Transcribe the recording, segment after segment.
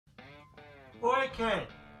Oi, Ken,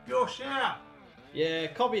 your shout. Yeah,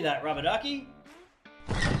 copy that, rubber ducky.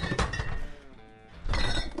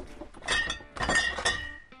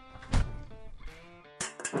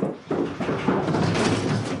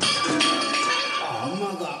 Oh,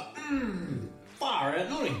 mother. Fire out,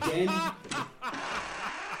 not again.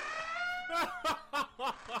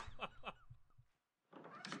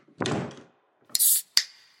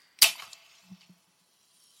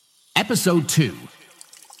 Episode 2.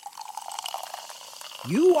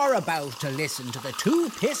 You are about to listen to the Two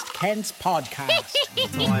Pissed Kents podcast.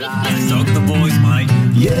 Dog the boys, mate.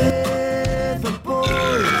 Yeah, the boys.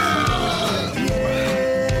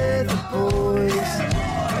 Yeah, the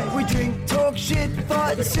boys. We drink, talk shit,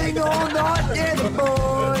 fight, and sing all night. Yeah, the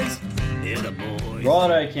boys. Yeah, the boys.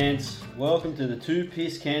 Righto, Kents. Welcome to the Two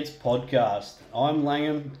Piss Kents podcast. I'm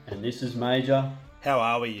Langham, and this is Major. How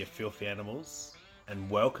are we, you filthy animals? And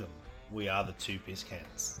welcome. We are the Two Piss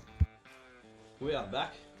Cans. We are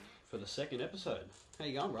back for the second episode. How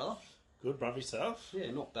you going, brother? Good, bruv, yourself? Yeah,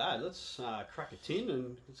 not bad. Let's crack a tin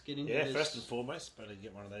and let's get into Yeah, this. first and foremost, better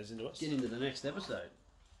get one of those into us. Get into the next episode.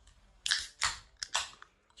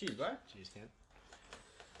 Cheers, bro. Cheers, Ken.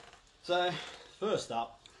 So, first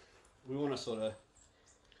up, we want to sort of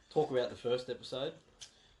talk about the first episode.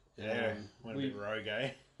 Yeah, went a bit rogue, eh?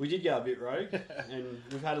 We did go a bit rogue, and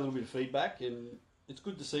we've had a little bit of feedback, and it's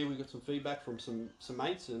good to see we got some feedback from some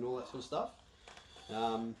mates and all that sort of stuff.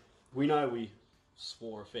 We know we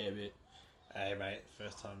swore a fair bit. Hey, mate,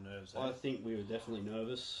 first time nerves, eh? I think we were definitely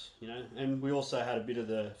nervous, you know, and we also had a bit of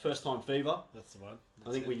the first time fever. That's the one.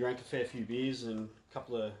 I think we drank a fair few beers and a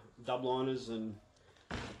couple of dubliners and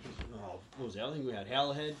what was the other thing? We had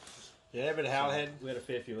Howlerhead. Yeah, a bit of Howlhead. We had a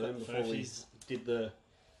fair few of them before Furfies. we did the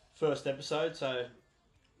first episode. So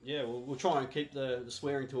yeah, we'll try and keep the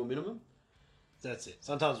swearing to a minimum. That's it.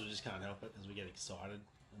 Sometimes we just can't help it because we get excited,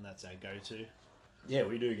 and that's our go-to. Yeah,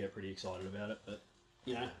 we do get pretty excited about it, but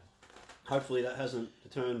you know, hopefully that hasn't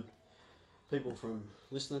deterred people from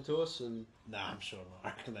listening to us. And Nah, I'm sure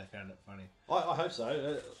not. I reckon they found it funny. I hope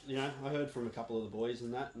so. You know, I heard from a couple of the boys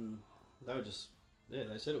and that, and they were just they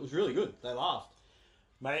said it was really good. They laughed.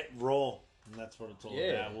 Mate, raw, and that's what it's all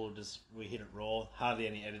Yeah. about. We hit it raw, hardly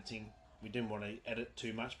any editing. We didn't want to edit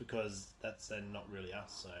too much because that's then not really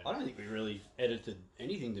us. So I don't think we really edited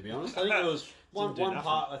anything, to be honest. I think there was one do nothing.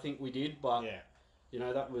 part I think we did, but yeah, you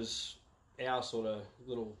know, that was our sort of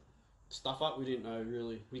little stuff up. We didn't know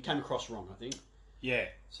really. We came across wrong, I think. yeah,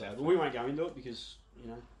 So, but we won't go into it because you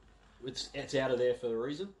know it's out of there for a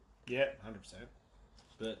reason. yeah, 100%.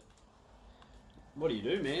 But what do you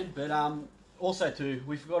do, man? But also too,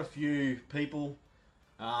 we've got a few people.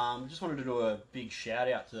 Just wanted to do a big shout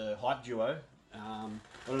out to Hype Duo. I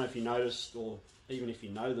don't know if you noticed or even if you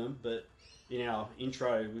know them, but in our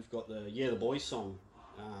intro we've got the Yeah the Boys song.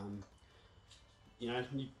 You know,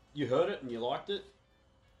 you heard it and you liked it,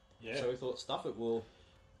 Yeah, so we thought stuff it.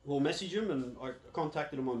 We'll message them, and I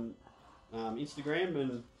contacted them on Instagram,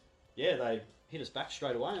 and yeah, they hit us back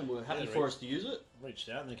straight away, and were happy they for us to use it. reached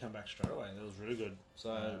out and they come back straight away. That was really good.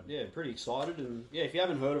 So yeah, pretty excited, and yeah, if you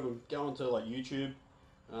haven't heard of them, go onto like YouTube.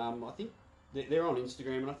 I think they're on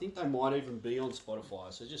Instagram, and I think they might even be on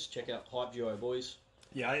Spotify. So just check out Hype Duo Boys.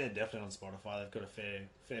 Yeah, they're definitely on Spotify. They've got a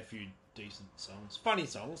fair few decent songs, funny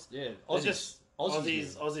songs. Yeah, They're Aussies, just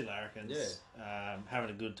Aussie larrikins, Yeah. having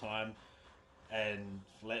a good time and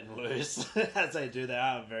letting loose as they do. They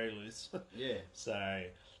are very loose. Yeah, So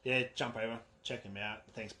yeah, jump over, check them out.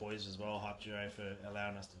 Thanks, boys, as well, Hype Duo, for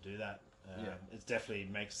allowing us to do that. Yeah. It definitely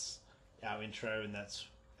makes our intro, and that's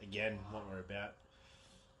again what we're about.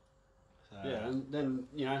 So, yeah, and then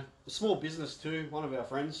you know, a small business too. One of our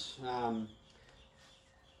friends,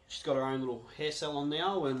 she's got her own little hair salon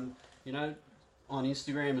now, and you know, on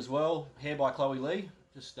Instagram as well, Hair by Chloe Lee.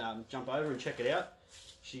 Just jump over and check it out.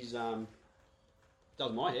 She's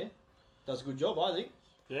does my hair, does a good job, I think.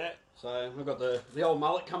 yeah. So we've got the old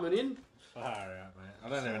mullet coming in. Far out, mate. I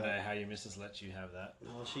don't even know how your missus lets you have that.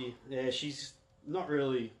 Oh, she's not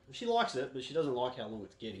really. She likes it, but she doesn't like how long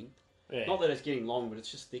it's getting. Yeah. Not that it's getting long, but it's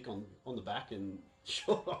just thick on the back and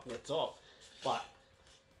short on the top. But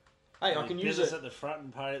hey, I can use Business it. at the front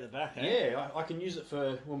and party at the back, eh? Yeah, I can use it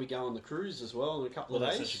for when we go on the cruise as well in a couple Well, of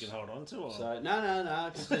that's days. what you can hold on to, or? So no,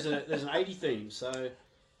 because there's an 80 theme. So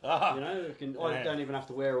Ah, you know, I don't even have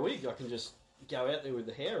to wear a wig. I can just go out there with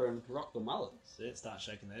the hair and rock the mullet. see it, start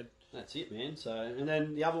shaking the head. That's it, man. So, and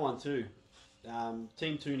then the other one too,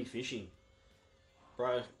 Team Toonie Fishing,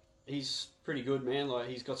 bro. He's pretty good, man. Like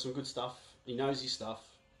he's got some good stuff. He knows his stuff.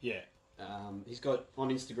 Yeah. He's got on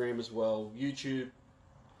Instagram as well, YouTube.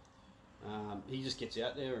 He just gets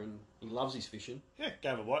out there and he loves his fishing. Yeah, go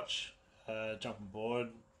have a watch, jump on board,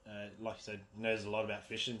 Like you said, he knows a lot about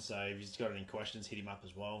fishing, so if he's got any questions, hit him up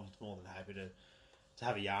as well. He's more than happy to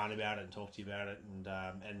have a yarn about it and talk to you about it,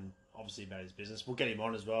 and obviously about his business. We'll get him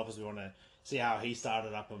on as well because we want to see how he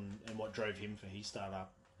started up and what drove him for his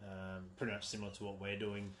startup. Pretty much similar to what we're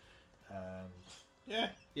doing. Yeah,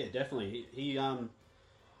 definitely. He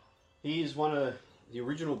is one of the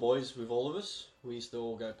original boys with all of us. We used to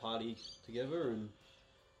all go party together, and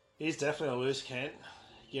he's definitely a loose Kent.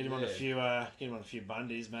 Get him on a few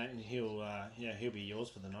bundies, mate, and he'll be yours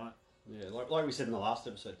for the night. Yeah, like we said in the last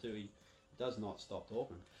episode too, he does not stop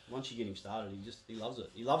talking. Once you get him started, he loves it.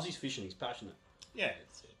 He loves his fishing. He's passionate. Yeah,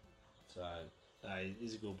 that's it. So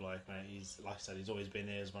he's a good bloke, mate. He's, like I said, he's always been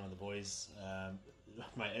there as one of the boys.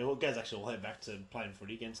 Mate, it goes actually all the way back to playing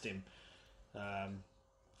footy against him.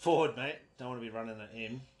 Forward, mate. Don't want to be running at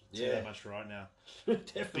him. Tell you that much right now.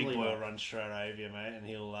 Definitely. Big boy will run straight over you, mate, and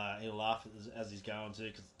he'll laugh as he's going too.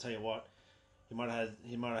 Because tell you what, he might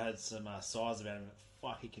have had some size about him. But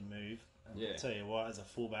fuck, he can move. And I'll tell you what, as a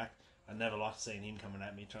fullback, I never liked seeing him coming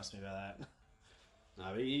at me. Trust me about that.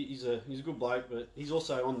 No, he's a good bloke, but he's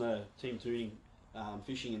also on the Team Tuning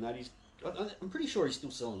fishing, and that I'm pretty sure he's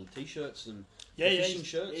still selling the t-shirts and fishing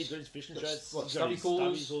shirts. He's got his fishing shirts. What, He's got his stubby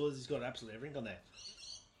coolers. He's got absolutely everything on there.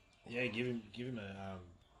 Yeah, give him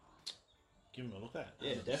a look at.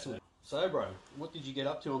 Yeah, definitely. So, bro, what did you get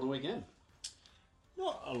up to on the weekend?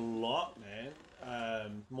 Not a lot,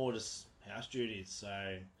 man. More just house duties.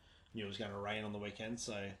 So knew it was going to rain on the weekend,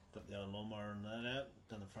 so got the old lawnmower and that out.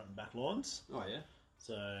 Done the front and back lawns. Oh yeah.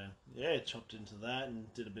 So yeah, chopped into that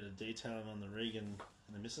and did a bit of detailing on the rig and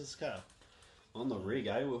the missus' car. On the rig,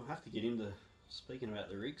 eh? We'll have to get into speaking about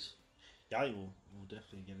the rigs. Yeah, we'll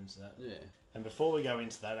definitely get into that. Yeah. And before we go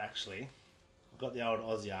into that, actually, I've got the old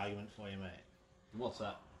Aussie argument for you, mate. What's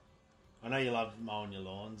that? I know you love mowing your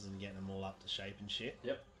lawns and getting them all up to shape and shit.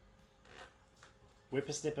 Yep.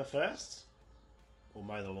 Whippersnipper first? Or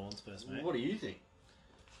mow the lawns first, mate? What do you think?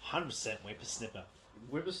 100% whippersnipper.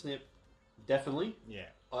 Whippersnip, definitely. Yeah.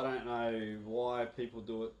 I don't know why people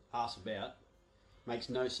do it arse about. Makes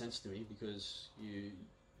no sense to me because you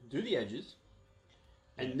do the edges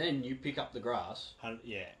and then you pick up the grass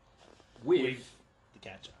Yeah. with the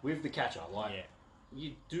catcher. With the catcher. Like, Yeah.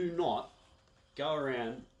 you do not go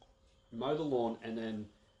around, mow the lawn, and then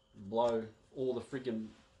blow all the freaking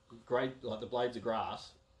the blades of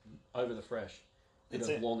grass over the fresh bit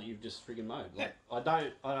of lawn that you've just freaking mowed. Like, I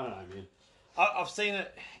don't know, man. I've seen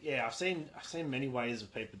it. Yeah, I've seen many ways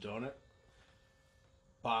of people doing it,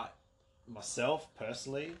 but myself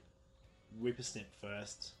personally, whippersnip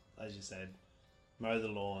first, as you said, mow the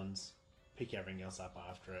lawns, pick everything else up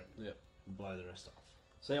after it, Yep. and blow the rest off.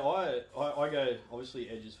 See, I go obviously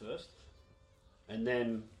edges first, and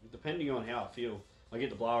then depending on how I feel, I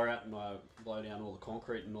get the blower out and I blow down all the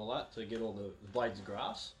concrete and all that to get all the blades of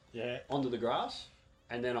grass onto the grass,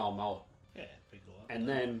 and then I'll mow it. Yeah, big lot. And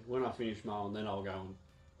then when I finish mowing, then I'll go and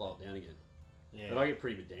blow it down again. Yeah. But I get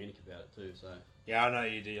pretty pedantic about it too. So Yeah, I know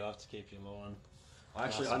you do. You have to keep your lawn.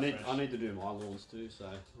 actually, nice and fresh. I need to do my lawns too. So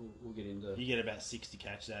we'll get into. You get about 60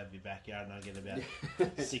 catches out of your backyard, and I get about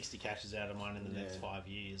 60 catches out of mine in the next 5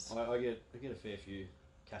 years. I get a fair few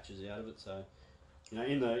catches out of it. So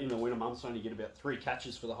in the winter months, I only get about 3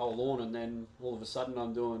 catches for the whole lawn, and then all of a sudden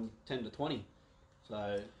I'm doing 10 to 20.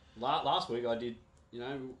 So last week I did,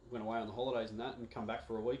 went away on the holidays and that, and come back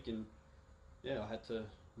for a week, and I had to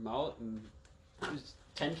mow it, and it was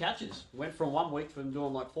 10 catches. Went from 1 week from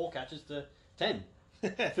doing like 4 catches to 10.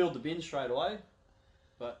 Filled the bin straight away.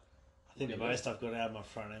 But I think the most I've got out of my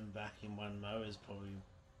front and back in one mow is probably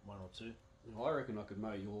 1 or 2. I reckon I could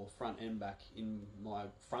mow your front and back in my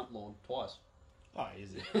front lawn twice. Oh,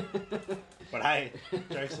 easy. But hey,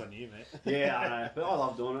 joke's on you, mate. Yeah, I know. But I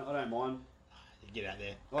love doing it. I don't mind. You get out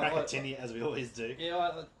there, crack a tinny, as we always do.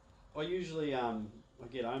 Yeah, I usually I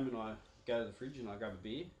get home and I go to the fridge and I grab a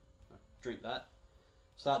beer. I drink that.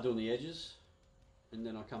 Start doing the edges. And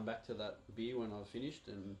then I come back to that beer when I've finished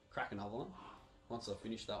and crack another one. Once I've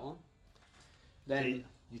finished that one. Then...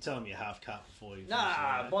 You're telling me a half cup before you finish.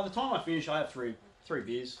 Nah, by the time I finish I have three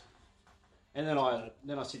beers. And then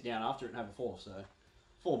I sit down after it and have a 4. So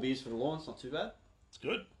 4 beers for the lawn, it's not too bad. It's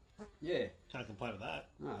good. Yeah. Can't complain with that.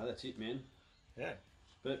 No, that's it, man. Yeah.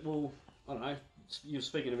 But, well, I don't know. You were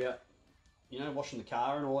speaking about, washing the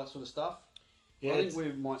car and all that sort of stuff. Yeah, I think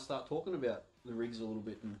we might start talking about the rigs a little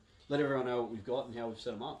bit and let everyone know what we've got and how we've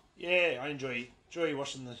set them up. Yeah, I enjoy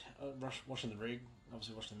washing the rig.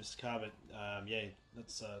 Obviously, washing the Mr. Car, but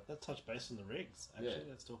let's touch base on the rigs. Actually,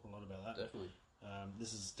 let's talk a lot about that. Definitely.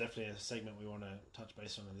 This is definitely a segment we want to touch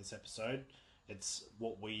base on in this episode. It's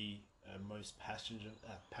what we are most passionate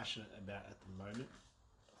about at the moment.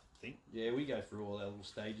 think. Yeah, we go through all our little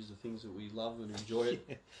stages of things that we love and enjoy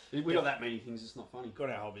it. We got that many things, it's not funny. Got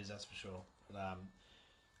our hobbies, that's for sure. But,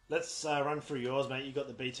 let's run through yours, mate. You got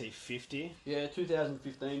the BT50. Yeah,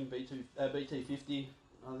 2015 BT50.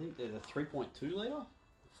 I think they're the 3.2 litre,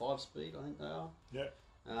 5-speed. I think they are. Yeah.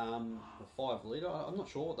 A 5 litre. I'm not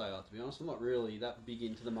sure what they are, to be honest. I'm not really that big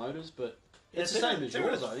into the motors, but Yeah, it's the same as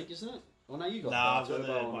yours, I think, isn't it? Well, no, you got I've turbo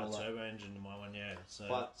got and my all that. turbo engine in my one, yeah. So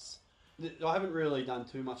But I haven't really done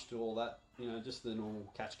too much to all that. You know, just the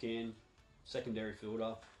normal catch can, secondary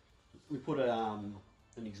filter. We put an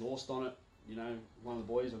exhaust on it. You know, one of the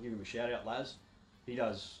boys, I'll give him a shout out, Laz. He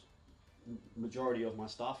does majority of my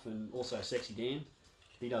stuff, and also Sexy Dan.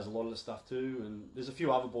 He does a lot of the stuff too, and there's a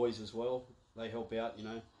few other boys as well. They help out, you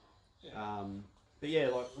know. Yeah. But yeah,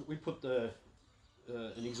 like we put an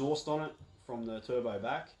exhaust on it from the turbo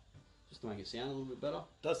back, just to make it sound a little bit better.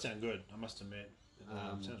 does sound good, I must admit.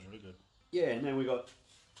 It sounds really good. Yeah, and then we got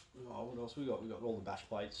what else? We got all the bash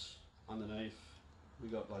plates underneath. We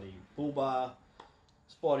got bloody bull bar,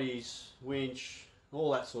 spotties, winch,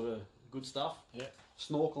 all that sort of good stuff. Yeah.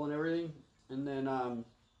 Snorkel and everything, and then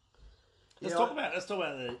Let's talk about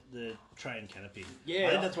the train canopy. Yeah, I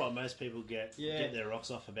think that's what most people get Yeah. their rocks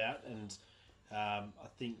off about, and I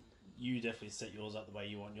think you definitely set yours up the way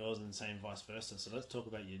you want yours, and the same vice versa. So let's talk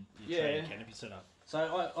about your train canopy setup. So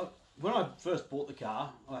I when I first bought the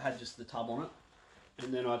car, I had just the tub on it,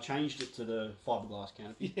 and then I changed it to the fiberglass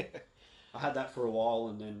canopy. Yeah, I had that for a while,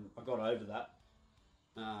 and then I got over that.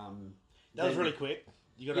 that was really quick.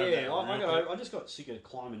 You got over that I just got sick of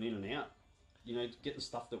climbing in and out. You know, getting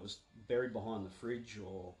stuff that was buried behind the fridge,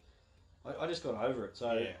 or I just got over it.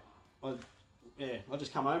 So I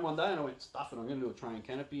just come home one day and I went, stuff it, I'm going to do a train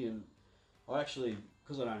canopy. And I actually,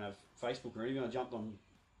 because I don't have Facebook or anything, I jumped on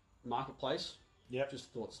Marketplace. Yep.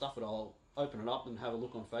 Just thought, stuff it, I'll open it up and have a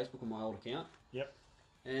look on Facebook on my old account. Yep.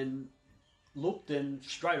 And looked, and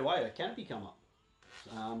straight away a canopy come up.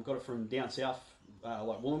 Got it from down south,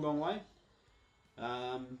 like Wollongong way.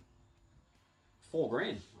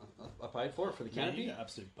 $4,000 I paid for it for the Yeah, canopy. you got an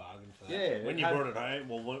absolute bargain for that. Yeah, When it you had- brought it home,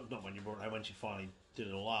 well, not when you brought it home, once you finally did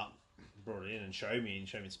it all up, brought it in and showed me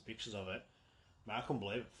some pictures of it. Man, I couldn't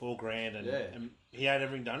believe it. $4,000, and he had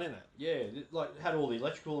everything done in it. Yeah, it, like had all the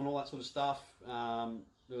electrical and all that sort of stuff.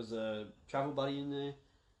 There was a travel buddy in there.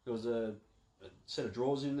 There was a set of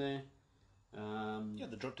drawers in there. You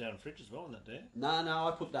had the drop down fridge as well in that day. No,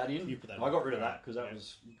 I put that in. You put that I in. got rid of Right, that because that yeah.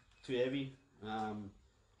 was too heavy.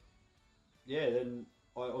 Then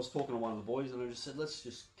I was talking to one of the boys and I just said,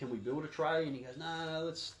 can we build a tray? And he goes, no,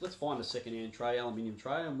 let's find a second-hand tray, aluminium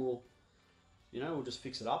tray, and we'll just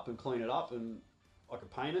fix it up and clean it up, and I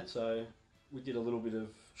could paint it. So we did a little bit of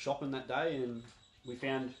shopping that day, and we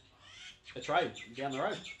found a tray down the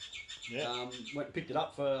road. Yeah. Went and picked it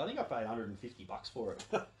up for, I think I paid $150 for it.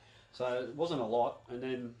 So it wasn't a lot, and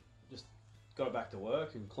then just got it back to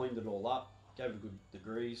work and cleaned it all up, gave it a good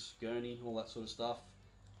degrees, gurney, all that sort of stuff,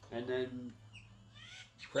 and then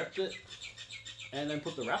prepped it, and then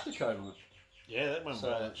put the Raptor coat on it. Yeah, that went So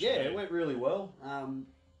well. Actually. yeah, it went really well.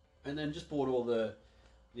 And then just bought all the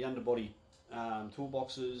underbody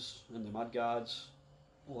toolboxes and the mud guards,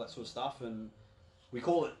 all that sort of stuff, and we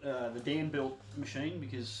call it the Dan built machine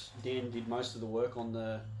because Dan did most of the work on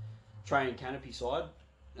the tray and canopy side,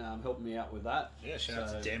 helping me out with that. Yeah, shout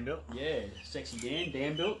out to Dan Built. Yeah, Sexy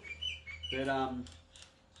Dan built. But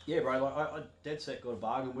yeah, bro, like I dead set got a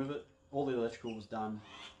bargain with it. All the electrical was done.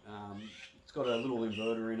 It's got a little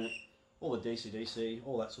inverter in it, all the DC,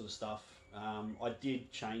 all that sort of stuff. I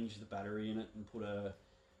did change the battery in it and put a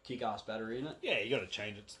kick-ass battery in it. Yeah, you got to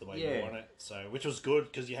change it to the way Yeah. you want it. So, which was good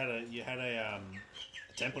because you had a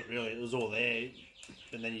template really. It was all there,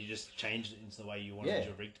 and then you just changed it into the way you wanted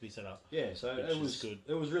your rig to be set up. Yeah, so Which it was is good.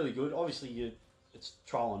 It was really good. Obviously, it's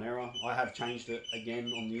trial and error. I have changed it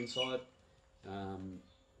again on the inside.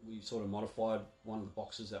 We sort of modified one of the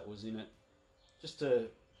boxes that was in it, just to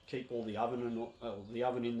keep all the oven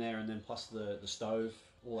in there, and then plus the stove,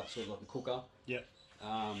 all that sort of like the cooker. Yep.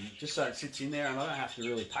 Just so it sits in there, and I don't have to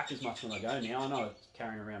really pack as much when I go now. I know it's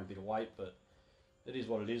carrying around a bit of weight, but it is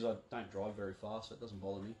what it is. I don't drive very far, so it doesn't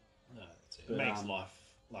bother me. No, that's it. But, It makes life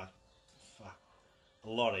a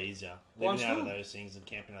lot easier Well, living I'm out of still- those things and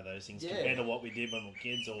camping out of those things Yeah. compared to what we did when we were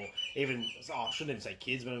kids, or even I shouldn't even say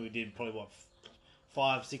kids, when we did probably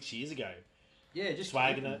 5-6 years ago. Yeah, just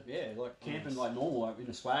Swagging camping, Yeah, like camping like normal, like in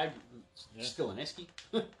a swag. It's Yeah. still an esky.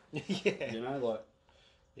 Yeah. You know, like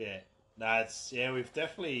Yeah, we've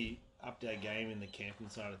definitely upped our game in the camping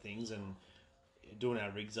side of things and doing our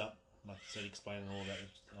rigs up, like I said, explaining all that,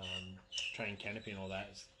 train canopy and all that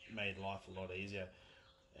has made life a lot easier.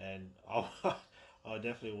 And I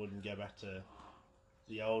definitely wouldn't go back to,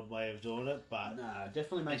 the old way of doing it, but No, it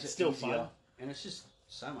definitely makes It's it still easier, fun. and it's just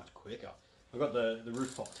so much quicker. I've got the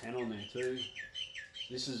rooftop 10 on there too.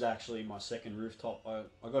 This is actually my second rooftop. I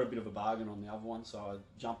got a bit of a bargain on the other one, so I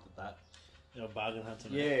jumped at that. you know, bargain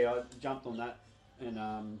hunting. Yeah, I jumped on that,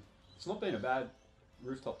 and it's not been a bad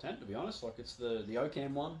rooftop tent to be honest. Like it's the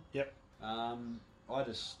Ocam one. Yep.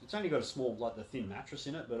 It's only got a small, like the thin mattress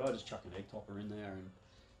in it, but I just chuck an egg topper in there, and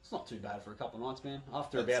it's not too bad for a couple of nights, man.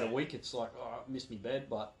 After That's about a it. week, it's like, oh, I missed me bed,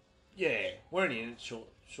 but Yeah, we're only in it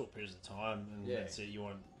short periods of time, and Yeah. that's it. You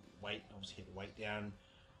want weight, obviously get the weight down.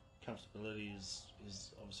 Comfortability is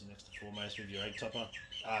obviously next to foremost with your egg topper.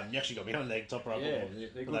 You actually got me on the egg topper. Yeah, I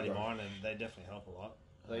they're bloody good, bro. mine, and they definitely help a lot.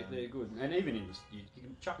 they're good. And even in you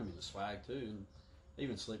can chuck them in the swag too, and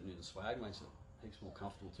even sleeping in the swag makes it heaps more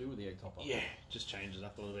comfortable too with the egg topper. Yeah, just change it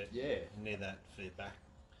up a little bit. Yeah. You need that for your back,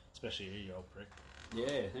 especially you old prick.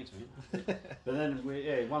 Yeah, thanks, man. But then,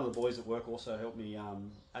 one of the boys at work also helped me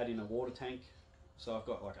add in a water tank. So I've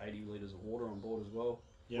got like 80 litres of water on board as well.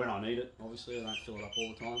 Yep. When I need it, obviously. I don't fill it up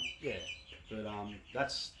all the time. Yeah. But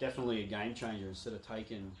that's definitely a game changer. Instead of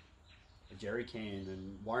taking a jerry can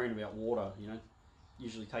and worrying about water,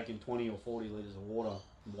 usually taking 20 or 40 litres of water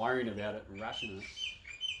and worrying about it and rationing it.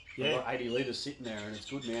 Yeah. I've got 80 litres sitting there and it's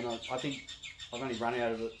good, man. I think I've only run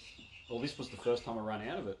out of it. Well, this was the first time I ran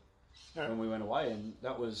out of it. Alright. When we went away, and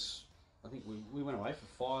that was, I think we went away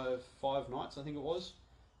for five nights, I think it was,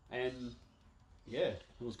 and yeah, it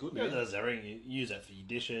was good, Yeah, man. there's everything. You use that for your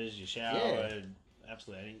dishes, your shower, Yeah.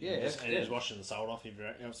 absolutely anything. Yeah, and yeah. just washing the salt off if you're,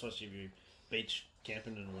 especially if you're beach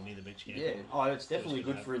camping and we're near the beach camping. Yeah, oh, it's definitely It's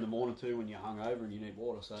good good to for in the morning too when you're hungover and you need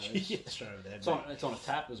water. So it's, Yeah, straight over there. it's on a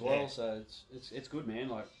tap as well, Yeah. so it's good, man.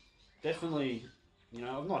 Like definitely,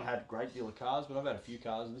 I've not had a great deal of cars, but I've had a few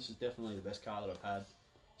cars, and this is definitely the best car that I've had.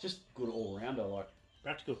 Just good all rounder, like.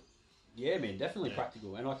 Practical. Yeah, man, definitely Yeah.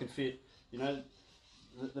 practical, and I can fit,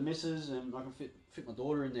 the missus, and I can fit my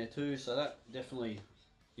daughter in there too. So that definitely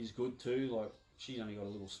is good too. Like she's only got a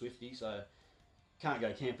little Swifty, so can't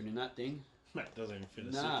go camping in that thing. Mate, doesn't even fit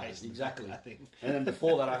a Nah, suitcase. in the exactly. back of that thing. And then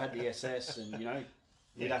before that, I had the SS, and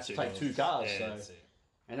we'd have to take two cars. Yeah, So that's it.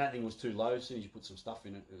 and that thing was too low. As soon as you put some stuff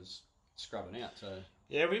in it, it was scrubbing out. So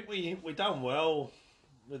Yeah, we done well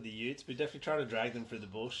with the utes. We definitely tried to drag them through the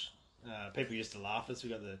bush. People used to laugh at us. We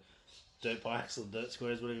got the dirt bikes or dirt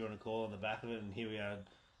squares, whatever you want to call it, on the back of it, and here we are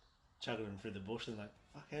chugging them through the bush. And like,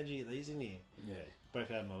 fuck, how'd you get these in here? yeah. Both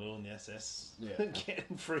had my wheel in the SS. Yeah.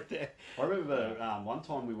 Getting through there. I remember one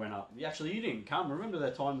time we went up. Actually, you didn't come. Remember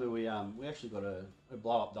that time that we actually got a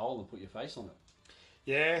blow up doll and put your face on it.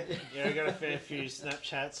 Yeah, we got a fair few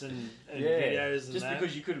Snapchats and Yeah, videos and just that.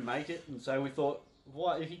 because you couldn't make it, and so we thought,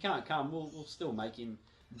 why if you can't come, we'll still make him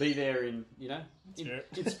be there in Spirit.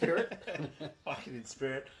 in spirit. Fucking in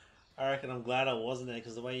spirit. I reckon I'm glad I wasn't there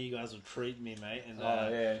because the way you guys were treating me, mate, and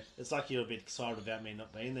Yeah. it's like you were a bit excited about me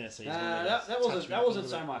not being there. So you That wasn't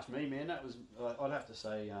so much me, man. That was I'd have to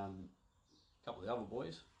say a couple of the other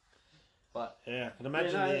boys, but Yeah, I can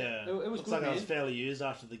imagine it was looks good, like I was man. fairly used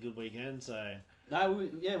after the good weekend. So no,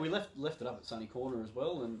 we left it up at Sunny Corner as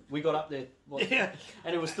well, and we got up there, Yeah.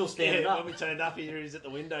 and it was still standing yeah, up. when we turned up, he was at the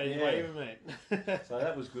window, he's Yeah. waving, mate. So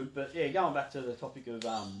that was good. But yeah, going back to the topic of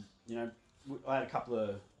I had a couple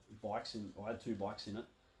of bikes I had two bikes in it,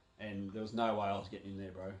 and there was no way I was getting in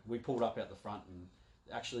there, bro. We pulled up out the front and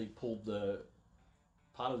actually pulled the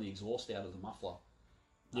part of the exhaust out of the muffler.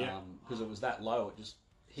 Yeah. Because it was that low, it just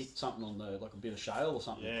hit something on like a bit of shale or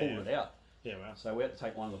something, and Yeah. pulled it out. Yeah, well, So we had to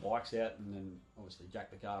take one of the bikes out and then obviously jack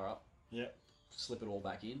the car up, yeah, slip it all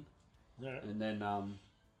back in, yeah. and then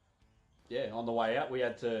on the way out we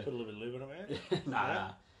had to Put a little bit of lube on it, nah.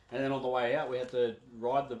 Yeah. And then on the way out, we had to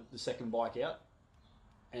ride the second bike out,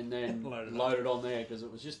 and then Load it up. load it on there because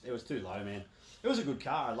it was too low, man. It was a good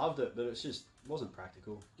car, I loved it, but it wasn't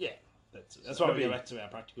practical. Yeah, that's why we Probably- go back to our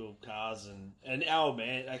practical cars and our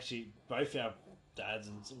man, actually both our dads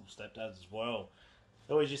and some stepdads as well.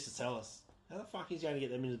 They always used to tell us, how the fuck is he going to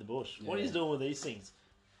get them into the bush? What Yeah. he's doing with these things?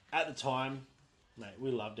 At the time, mate,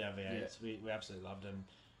 we loved our V8s. We absolutely loved them.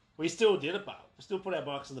 We still did it, but we still put our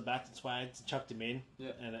bikes on the back and swags and chucked them in,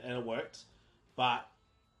 Yeah. and it worked. But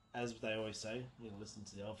as they always say, you listen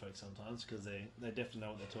to the old folks sometimes because they definitely know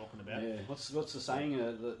what they're talking about. Yeah. What's the saying?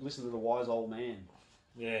 Listen to the wise old man.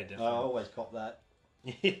 Yeah, I definitely. always cop that.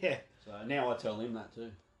 Yeah. So now I tell him that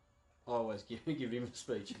too. I always give him a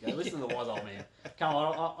speech. I go, listen to the wise old man. Come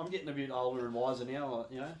on, I'm getting a bit older and wiser now.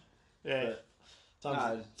 Yeah. But,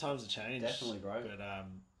 Times have changed. definitely, bro.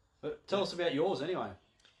 But tell us about yours anyway.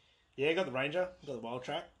 yeah, got the Ranger, got the Wild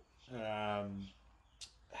Track.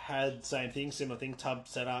 Had same thing, similar thing, tub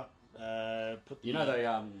set up. They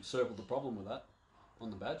circled the problem with that on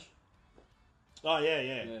the badge. Oh yeah.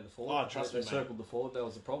 Yeah, the Ford. Oh, trust they me, mate. circled the Ford. That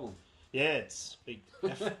was the problem. Yeah, it's big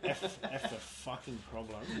F a fucking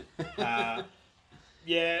problem.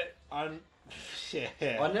 Yeah, I'm. Yeah,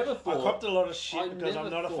 I never thought. I copped a lot of I shit because I'm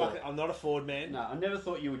never not thought- I'm not a Ford man. No, I never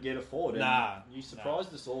thought you would get a Ford. And Nah, you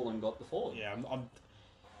surprised us all and got the Ford. Yeah, I'm.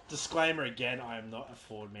 Disclaimer again: I am not a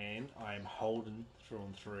Ford man. I am Holden through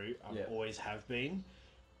and through. I Yeah. always have been.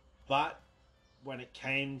 But when it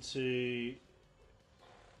came to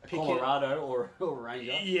A picking- Colorado or a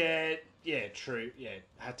Ranger. yeah, true. Yeah,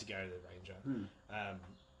 had to go to the Ranger.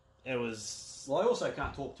 It was. Well, I also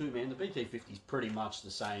can't talk too, man. The BT50 is pretty much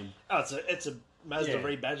the same. Oh, it's a Mazda Yeah.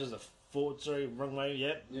 rebadge as a Ford. Sorry, wrong way.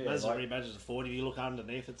 Yep, Yeah, Mazda like- rebadge as a Ford. If you look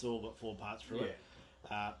underneath, it's all got 4 parts through it.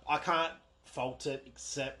 Yeah. I can't fault it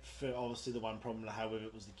except for obviously the one problem I had with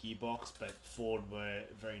it was the gearbox. But Ford were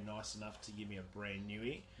very nice enough to give me a brand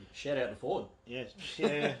newie. Shout out to Ford. Yeah.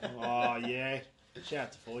 Oh yeah. Shout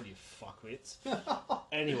out to Ford, you fuckwits.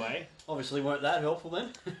 Anyway, Obviously weren't that helpful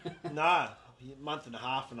then. no, month and a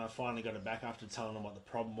half, and I finally got it back after telling them what the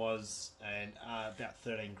problem was, and about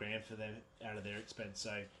 13 grand for them out of their expense.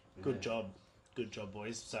 So good job,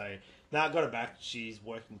 boys. So now I got it back. She's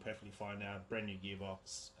working perfectly fine now. Brand new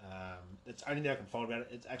gearbox. It's only thing I can fault about it.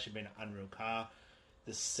 It's actually been an unreal car.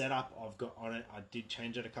 The setup I've got on it, I did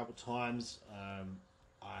change it a couple of times.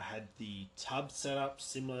 I had the tub set up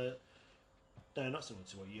similar. No, not similar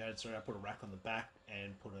to what you had. Sorry, I put a rack on the back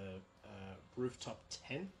and put a rooftop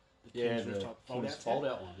tent. The King's rooftop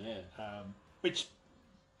fold-out one, yeah. Which,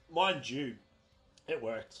 mind you, it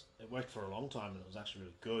worked. It worked for a long time, and it was actually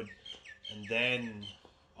really good. And then,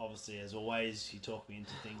 obviously, as always, you talk me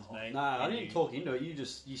into things, mate. No, I didn't talk into it.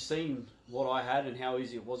 You seen what I had and how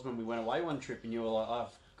easy it was when we went away one trip, and you were like,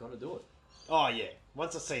 I've got to do it. Oh yeah.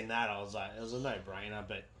 Once I seen that, I was like, it was a no-brainer.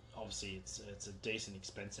 But obviously, it's a decent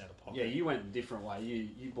expense out of pocket. Yeah, you went a different way.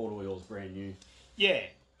 You bought all yours brand new. Yeah.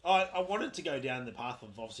 I wanted to go down the path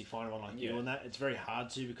of obviously finding one like you Yeah. and that. It's very hard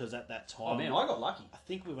to because at that time... Oh, man, I got lucky. I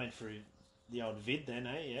think we went through the old vid then,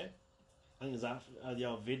 eh? Yeah. I think it was after, the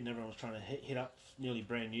old vid and everyone was trying to hit up nearly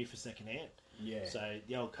brand new for second hand. Yeah. So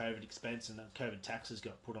the old COVID expense and the COVID taxes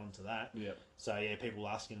got put onto that. Yep. So yeah, people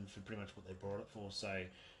asking for pretty much what they brought it for. So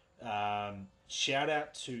shout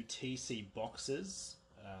out to TC Boxes.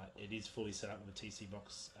 It is fully set up with a TC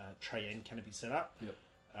box tray and canopy setup.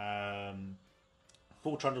 Yep.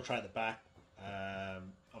 Full trundle tray at the back.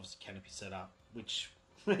 Obviously canopy setup, which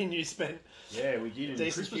me and you spent Yeah, we did in the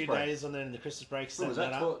decent Christmas few break. days on there in the Christmas break. What was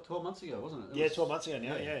setting that, that up. 12 months ago, wasn't it? Yeah, 12 months ago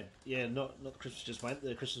now, yeah. yeah. Not the Christmas just went,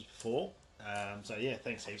 the Christmas before. So yeah,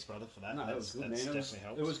 thanks heaps, brother, for that. No, that was good, man. Definitely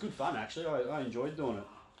helped. It was good fun, actually. I enjoyed doing it.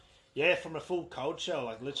 Yeah, from a full cold shell,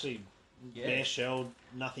 like literally Yeah. bare shelled,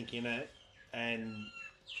 nothing in it. And,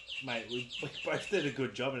 mate, we both did a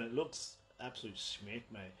good job and it looks absolute smack,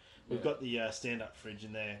 mate. We've Yeah. got the stand-up fridge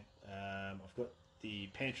in there. I've got the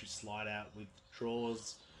pantry slide out with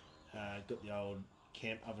drawers. Got the old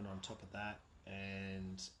camp oven on top of that.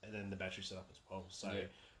 And then the battery setup as well. So Yeah.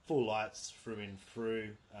 full lights through and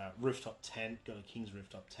through. Rooftop tent, got a King's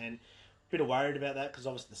rooftop tent. Bit of worried about that because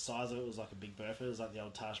obviously the size of it was like a big bertha. It was like the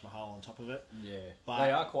old Taj Mahal on top of it. Yeah. But-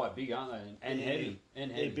 they are quite big, aren't they? And Yeah, heavy.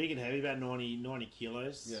 And heavy. They're big and heavy, about 90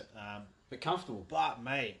 kilos. Yeah. But comfortable. But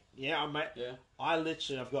mate, mate, Yeah.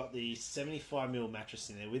 I've got the 75mm mattress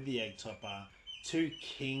in there with the egg topper, 2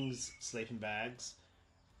 King's sleeping bags,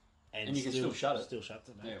 And you can still shut it. Still shuts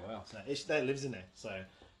it, mate. Yeah, wow. So that lives in there. So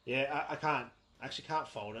yeah, I can't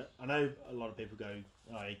fold it. I know a lot of people go,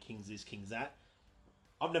 oh, yeah, King's this, King's that.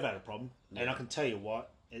 I've never had a problem, and I can tell you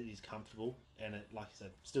what, it is comfortable, and it, like you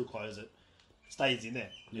said, still close it, stays in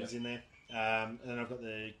there, lives in there. And then I've got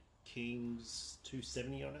the King's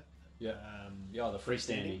 270 on it. Yeah. Um, The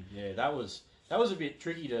freestanding. Yeah, that was a bit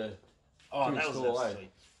tricky to Oh, that install, was eh?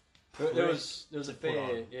 absolutely. There was a to put fair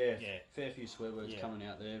on. Yeah. fair few swear words Yeah. coming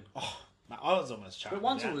out there. Oh, mate, I was almost chuckling. But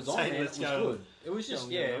once out it was and on, saying, man, it "Let's was go." good. It was just on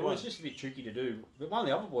the other it was one. just a bit tricky to do. But one of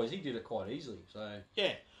the other boys, he did it quite easily. So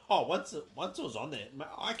Yeah. Oh, once it was on there, mate,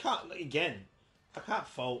 I can't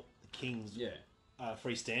fault the King's yeah,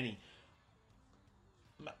 freestanding.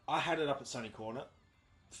 Mate, I had it up at Sunny Corner,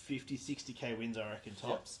 50, 60k wins, I reckon,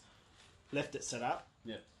 tops. Left it set up.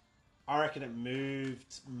 yeah, I reckon it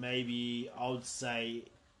moved maybe, I would say,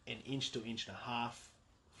 an inch to inch and a half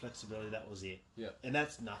flexibility. That was it. yeah, And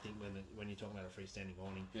that's nothing when you're talking about a freestanding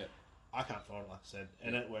awning. yeah, I can't fault it, like I said,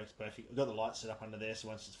 and it works perfect. I've got the light set up under there, so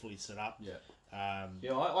once it's fully set up, yeah. um,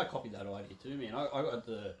 Yeah, I copied that idea too, man. I got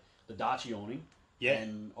the Darchi awning. Yeah.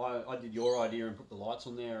 And I did your idea and put the lights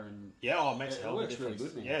on there, and yeah, oh, it makes a it hell of a works really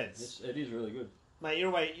difference. good, man. Yeah, it is really good. mate, you're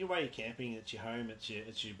away camping. It's your home. It's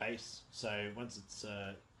your base. So once it's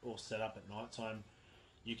all set up at night time,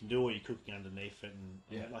 you can do all your cooking underneath it, and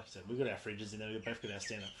Yeah. like you said, we've got our fridges in there. We've both got our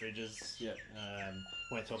stand-up fridges. Yeah.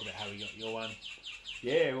 We want to talk about how we got your one.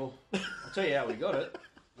 Yeah, well, I'll tell you how we got it.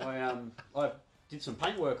 I did some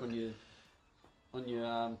paintwork on your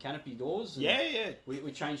canopy doors. And Yeah.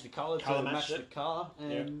 We changed the colour Colour to match matched the it. car,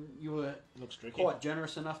 and you were Looks tricky. quite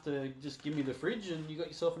generous enough to just give me the fridge, and you got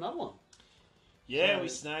yourself another one. Yeah, So- we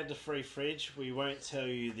snagged a free fridge. We won't tell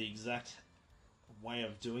you the exact way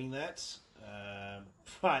of doing that,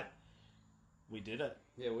 but we did it.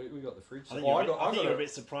 Yeah, we got the fridge. I think, Oh, you were got a bit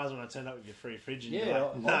surprised when I turned up with your free fridge. And Yeah, you're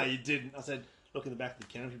like, no, I- you didn't. I said, look in the back of the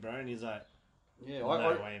canopy, bro, and he's like, Yeah, No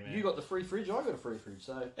way, man. You got the free fridge. I got a free fridge.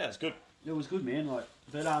 So yeah, it's good. it was good, man. But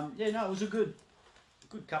it was a good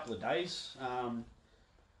couple of days.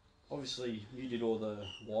 Obviously, you did all the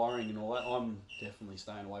wiring and all that. I'm definitely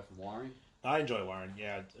staying away from wiring. I enjoy wiring.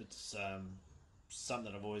 Yeah, it's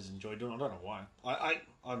something that I've always enjoyed doing. I don't know why.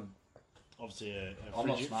 I'm obviously a I'm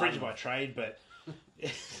not smart fridge enough. by trade, but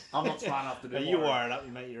I'm not smart enough to do. you wiring. wire it up,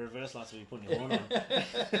 you make your reverse lights, so you put your horn on.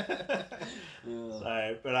 Yeah.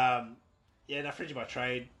 So, but yeah, no, fridge by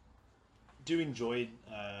trade. Do enjoy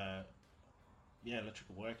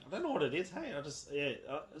electrical work. I don't know what it is. Hey,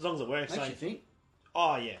 as long as it works. Makes so, you think.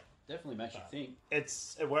 oh yeah, Definitely makes you think.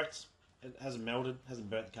 it worked. It hasn't melted,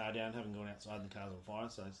 hasn't burnt the car down, haven't gone outside and the car's on fire,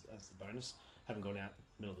 so that's the bonus. Haven't gone out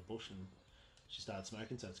middle of the bush and she started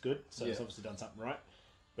smoking, so it's good. So it's Yeah. obviously done something right.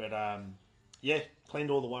 But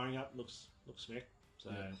cleaned all the wiring up, looks slick. So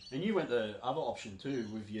And you went the other option too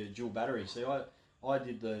with your dual battery. See, I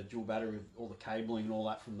did the dual battery with all the cabling and all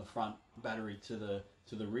that from the front battery to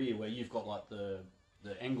the rear, where you've got like the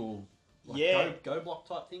angle, go block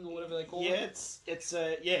type thing or whatever they call it. angle.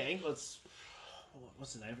 It's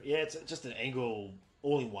what's the name? Yeah, it's just an angle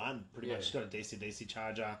all in one. Pretty much, it's got a DC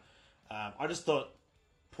charger. I just thought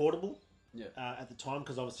portable. Yeah. At the time,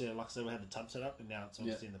 because obviously, like I said, we had the tub set up, and now it's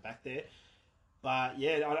obviously in the back there. But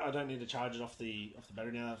yeah, I don't need to charge it off the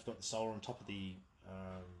battery now. I've got the solar on top of the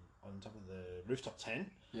rooftop 10.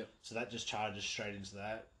 Yep. So that just charges straight into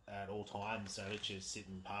that at all times. So it's just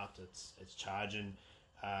sitting parked. It's charging.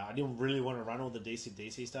 I didn't really want to run all the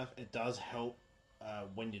DC stuff. It does help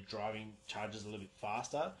when you're driving, charges a little bit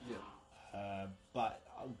faster. Yeah. But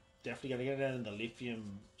I'm definitely going to get down to the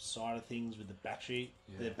lithium side of things with the battery.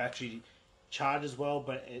 Yeah. The battery charges well,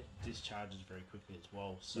 but it discharges very quickly as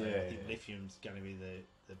well. So I think lithium's going to be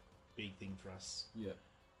the big thing for us Yeah.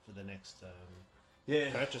 for the next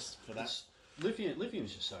purchase for that.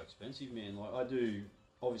 Lithium's just so expensive, man. Like I do,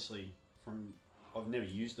 obviously, I've never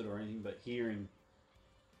used it or anything, but hearing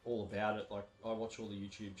all about it, like I watch all the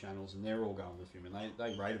YouTube channels and they're all going lithium and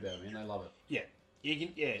they rate about it, man. They love it. Yeah, you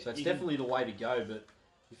can. Yeah, So it's definitely the way to go. But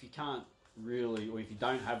if you can't really, or if you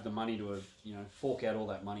don't have the money to, fork out all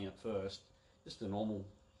that money at first, just a normal,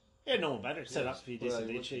 normal battery set up for your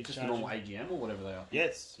DC just a normal AGM or whatever they are. Yeah,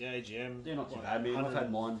 it's AGM. They're not too bad, man. I've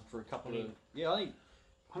had mine for a couple of, I think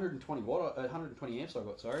 120 amps I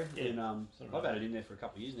got, sorry. Yeah, And I've had it in there for a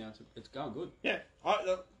couple of years now. It's going good. Yeah, I've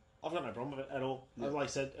got no problem with it at all. Yeah. Like I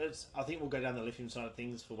said, I think we'll go down the lithium side of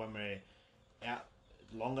things for when we're out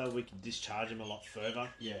longer. We can discharge them a lot further,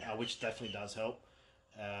 which definitely does help.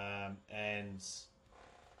 And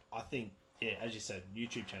I think, as you said,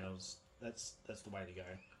 YouTube channels, that's the way to go.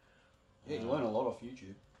 Yeah, you learn a lot off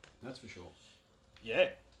YouTube. That's for sure. Yeah.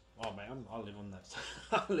 Oh man, I live on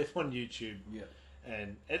that. I live on YouTube. Yeah.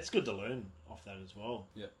 And it's good to learn off that as well.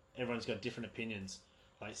 Yeah. Everyone's got different opinions.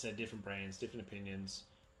 Like I said, different brands, different opinions.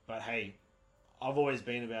 But hey, I've always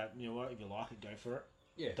been about, if you like it, go for it.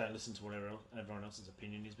 Yeah. Don't listen to whatever everyone else's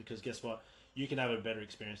opinion is, because guess what? You can have a better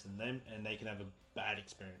experience than them, and they can have a bad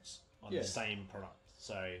experience on the same product.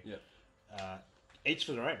 So, each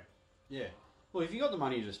for their own. Yeah. Well, if you got the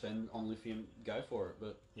money to spend on lithium, go for it.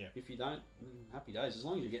 But Yeah. if you don't, happy days. As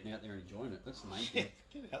long as you're getting out there and enjoying it, that's the main thing.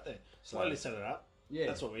 Get it out there. Slowly set it up. Yeah.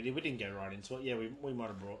 That's what we did. We didn't go right into it. Yeah, we might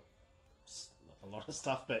have brought a lot of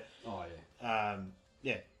stuff, but Oh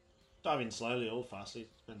yeah. Dive in slowly or fastly.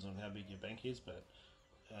 Depends on how big your bank is, but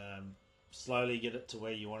slowly get it to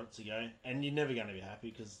where you want it to go. And you're never going to be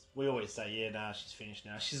happy, because we always say, she's finished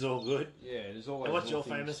now. She's all good. Yeah, there's always. And what's your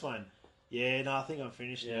little things. famous one? Yeah, no, I think I'm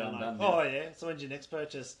finished Yeah, now. I'm Like, done now. oh yeah. So when's your next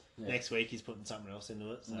purchase? Yeah. Next week he's putting something else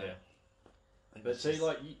into it. So. Yeah. I think But it's see, just-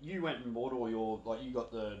 like you went and bought all your, like you got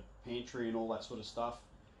the pantry and all that sort of stuff.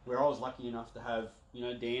 Where I was lucky enough to have,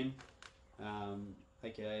 Dan,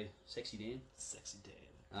 aka Sexy Dan. Sexy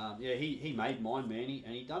Dan. He made mine, man,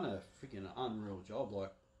 and he done a freaking unreal job.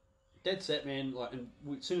 Like, dead set, man. Like, and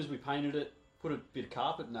as soon as we painted it, put a bit of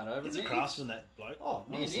carpet and that over He's it. a craftsman, that bloke. Oh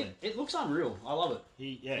man, honestly. it looks unreal. I love it.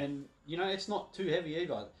 Yeah. And it's not too heavy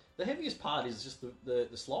either. The heaviest part is just the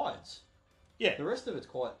slides. Yeah. The rest of it's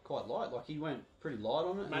quite light. Like he went pretty light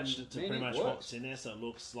on it. Matched and, it to man, pretty much works. what's in there, so it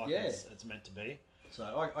looks like Yeah. it's meant to be. So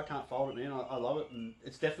I can't fault it, man. I love it, and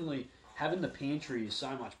it's definitely having the pantry is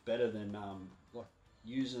so much better than like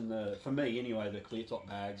using for me anyway, the clear top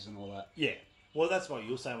bags and all that. Yeah. Well, that's what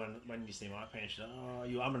you'll say when you see my pants. Oh,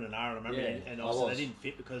 you umming and ahhing, remember? Yeah, and I also was. they didn't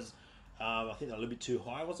fit because I think they're a little bit too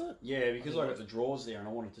high, was it? Yeah, because I got the drawers there, and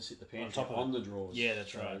I wanted to sit the pantry top of on it. the drawers. Yeah,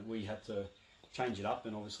 that's so right. We had to change it up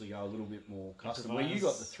and obviously go a little bit more custom. Improvise. Where you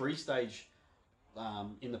got the 3-stage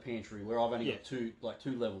in the pantry, where I've only Yeah. got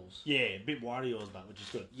two levels. Yeah, a bit wider yours, but which is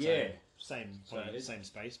good. Yeah. Same it's- same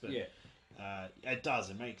space, but Yeah. it does.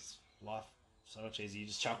 It makes life so much easier. You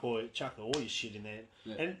just chuck all your shit in there,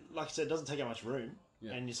 Yeah. and like I said, it doesn't take up much room.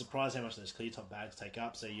 Yeah. And you're surprised how much those clear top bags take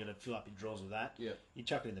up. So you got to fill up your drawers with that. Yeah. You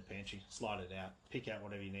chuck it in the pantry, slide it out, pick out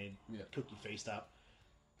whatever you need, Yeah. cook your feast up,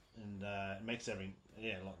 and it makes everything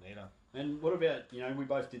a lot neater. And what about, we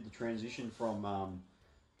both did the transition from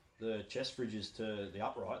the chest fridges to the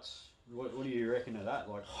uprights. What do you reckon of that?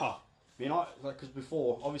 Like, Huh. because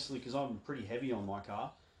before, obviously, because I'm pretty heavy on my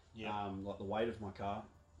car, Yeah. like the weight of my car,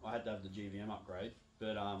 I had to have the GVM upgrade.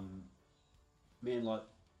 But, man, like,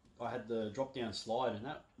 I had the drop down slide, and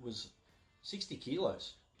that was 60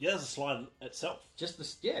 kilos. Yeah, there's a slide itself. Just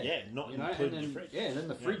the yeah, Yeah, not and including then, the fridge. Yeah, and then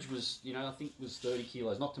the fridge was, I think was 30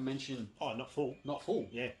 kilos. Not to mention Oh, not full. not full.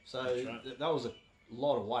 Yeah, So that's right. that was a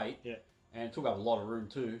lot of weight. Yeah. And it took up a lot of room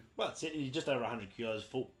too. Well, that's it. You're just over 100 kilos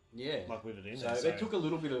full. Yeah. Like with it in So there. it took a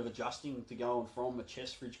little bit of adjusting to go on from a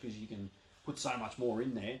chest fridge because you can put so much more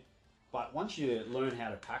in there. But once you learn how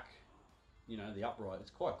to pack, the upright, it's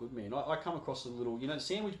quite good, man. I come across the little, the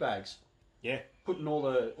sandwich bags. Yeah. Putting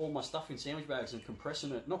all my stuff in sandwich bags and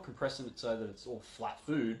compressing it, not compressing it so that it's all flat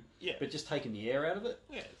food, Yeah. but just taking the air out of it.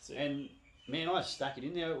 Yeah, that's it. And man, I stack it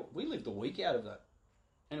in there. We lived a week out of that,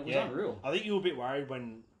 and it was Yeah. unreal. I think you were a bit worried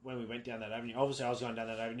when we went down that avenue. Obviously, I was going down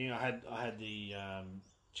that avenue. I had the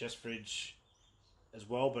chest fridge as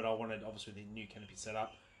well, but I wanted, obviously, the new canopy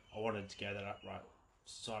setup, I wanted to go that upright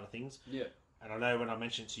side of things. Yeah, And I know when I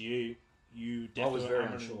mentioned to you, you definitely I was very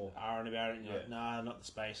were unsure. arguing about it. And you're Yeah. like, nah, not the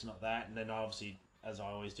space, not that. And then obviously, as I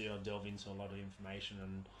always do, I delve into a lot of information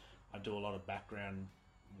and I do a lot of background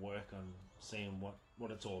work on seeing what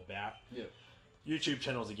it's all about. yeah. YouTube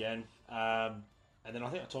channels again. And then I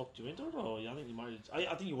think I talked you into it, or I think you might. I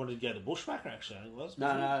think you wanted to go to Bushwhacker actually. I think it was. No,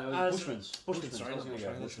 it was Ah, Bushman's. Bushman's, sorry, I was not going to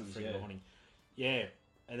go Bushwhacker. That's Bushman's. the Yeah. freaking morning. Yeah,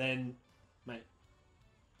 and then, mate,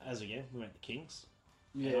 as again, we went to Kings.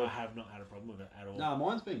 And I Yeah. have not had a problem with it at all. No,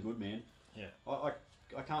 mine's been good, man. Yeah.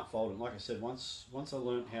 I can't fault it. Like I said, once I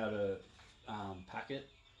learnt how to pack it,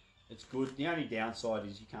 it's good. The only downside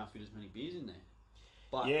is you can't fit as many beers in there.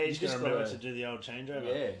 But Yeah, you just got to remember gotta- to do the old changeover.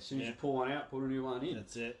 Yeah, as soon as Yeah. you pull one out, put a new one in.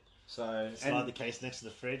 That's it. So Slide the case next to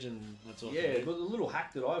the fridge, and that's all. yeah, but the little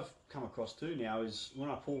hack that I've come across too now is when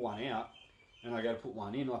I pull one out and I go to put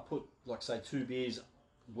one in, I put like say 2 beers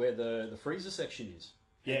where the freezer section is.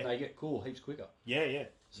 Yeah. And they get cool heaps quicker. Yeah.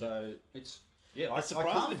 So it's I It's can't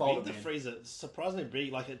surprisingly fault big. it, The man. freezer, it's surprisingly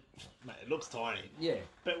big. Like mate, it looks tiny. Yeah,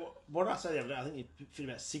 But what did I say the other day? I think you fit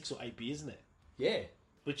about 6 or 8 beers in there. yeah.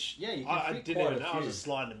 Which Yeah, you can I fit didn't quite even a know. I was few. just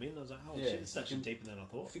sliding them in. I was like, oh Yeah, shit, it's you actually can- deeper than I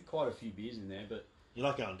thought. Fit quite a few beers in there, but You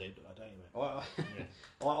like going deep, don't you, mate?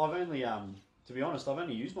 I've only to be honest, I've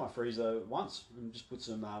only used my freezer once and just put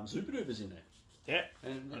some super dupers in there, Yeah.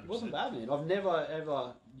 and it 100%. wasn't bad, man. I've never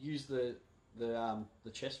ever used the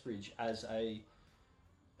chest fridge as a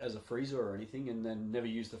freezer or anything, and then never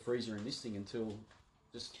used the freezer in this thing until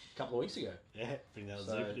just a couple of weeks ago. Yeah, bring those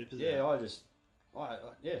So, super duper. yeah, I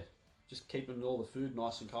just keeping all the food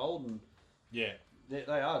nice and cold, and Yeah. they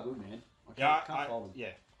are good, man. I Yeah, can't fault them.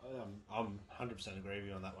 yeah. I'm 100% agree with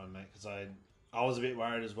you on that one, mate. Because I was a bit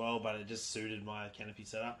worried as well, but it just suited my canopy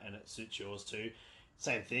setup, and it suits yours too.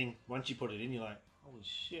 Same thing. Once you put it in, you're like, holy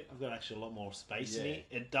shit! I've got actually a lot more space in Yeah. here.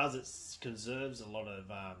 It does. It conserves a lot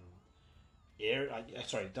of air.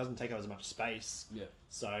 Sorry, it doesn't take up as much space. Yeah.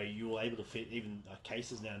 So you're able to fit even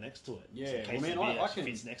cases now next to it. Yeah, So a well, case man, of beer I actually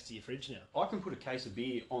can- fits next to your fridge now. I can put a case of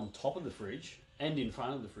beer on top of the fridge and in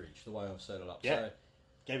front of the fridge, the way I've set it up. Yeah. So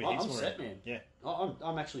Gave you I'm heaps more set, room. man. Yeah.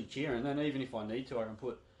 I'm actually cheering, and even if I need to, I can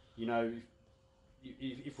put,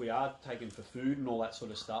 if we are taking for food and all that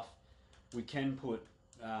sort of stuff, we can put,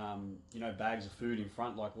 bags of food in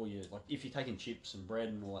front, like if you're taking chips and bread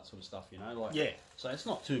and all that sort of stuff, Yeah. So it's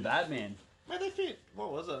not too bad, man. Mate, they fit.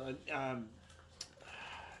 What was it?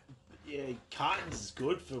 Yeah, cartons is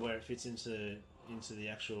good for where it fits into the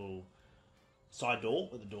actual side door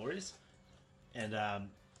where the door is, and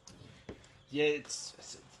yeah,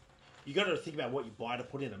 it's you got to think about what you buy to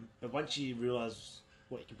put in them. But once you realise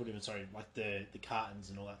what you can put in, like the cartons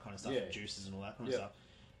and all that kind of stuff, Yeah. juices and all that kind of Yeah. stuff,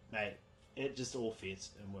 mate, it just all fits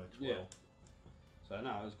and works Yeah. well. So no,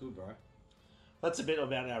 it was good, bro. That's a bit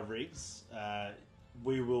about our rigs.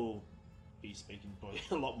 We will be speaking probably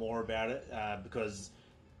a lot more about it because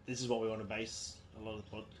this is what we want to base a lot of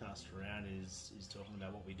the podcast around is talking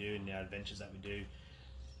about what we do and our adventures that we do.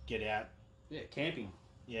 Get out. Yeah, camping,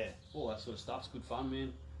 Yeah. all that sort of stuff's good fun,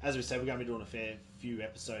 man. As we said, we're going to be doing a fair few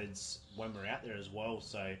episodes when we're out there as well.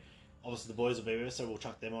 So obviously the boys will be with us, so we'll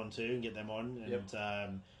chuck them on too and get them on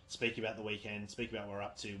and speak about the weekend, speak about what we're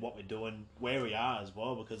up to, what we're doing, where we are as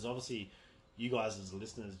well. Because obviously you guys as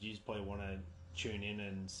listeners, you probably want to tune in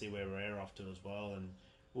and see where we're off to as well. And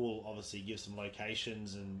we'll obviously give some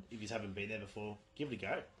locations, and if you haven't been there before, give it a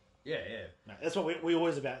go. Yeah, No, that's what we're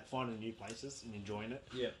always about, finding new places and enjoying it.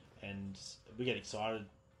 yeah, And we get excited,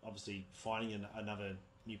 obviously, finding another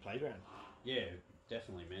new playground. yeah,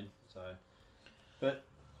 definitely, man. So, but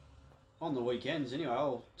on the weekends, anyway,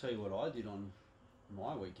 I'll tell you what I did on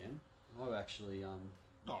my weekend. I actually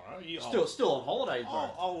All right, still on holidays,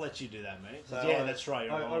 bro. I'll let you do that, mate. So Yeah, that's right.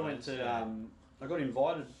 you're on I went holidays, to. yeah. I got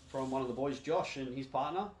invited from one of the boys, Josh, and his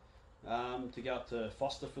partner, to go up to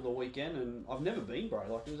Foster for the weekend, and I've never been, bro.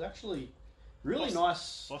 Like, it was actually really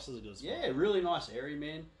nice. Foster's a good spot. Yeah, really nice area,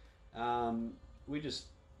 man. We just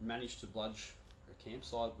managed to bludge a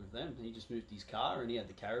campsite with them. He just moved his car, and he had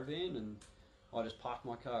the caravan, and I just parked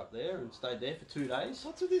my car up there and stayed there for 2 days.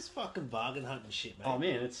 What's with this fucking bargain hunting shit, mate? Oh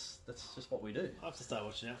man, that's just what we do. I have to start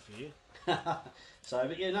watching out for you. So,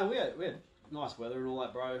 but yeah, no, we had nice weather and all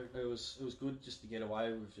that, bro. It was good just to get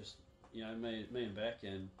away with just me and Beck,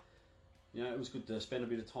 and it was good to spend a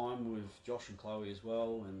bit of time with Josh and Chloe as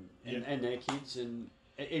well, and their kids, and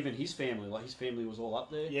even his family. Like, his family was all up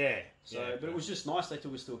there. Yeah. So, yeah, but it was just nice. They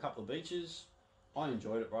took us to a couple of beaches. I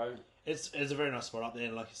enjoyed it, bro. It's a very nice spot up there,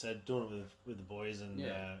 and like you said, doing it with the boys and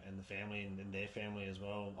Yeah. and the family and their family as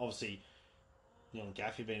well. Obviously,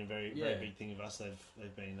 Gaffy being a very Yeah. very big thing with us.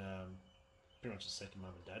 They've been pretty much a second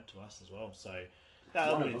mum and dad to us as well. So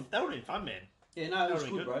that would have been fun, man. Yeah, no, it was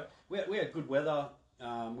Really good, good. bro. We had good weather.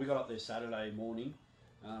 We got up there Saturday morning.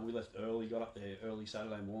 We left early, got up there early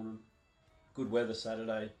Saturday morning. Good weather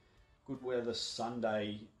Saturday. Good weather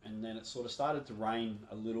Sunday. And then it sort of started to rain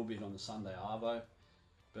a little bit on the Sunday arvo.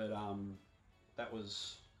 But that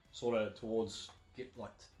was sort of towards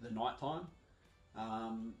the night time.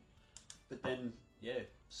 But then,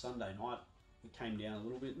 Sunday night it came down a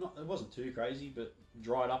little bit. It wasn't too crazy, but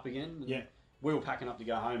dried up again. And Yeah. we were packing up to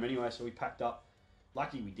go home anyway, so we packed up.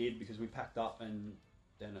 Lucky we did, because we packed up and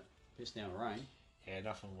then it pissed down rain. Yeah,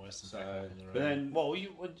 nothing worse than So, packing up in the rain. but then- well,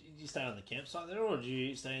 did you stay on the campsite there, or did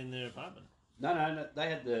you stay in their apartment? No, they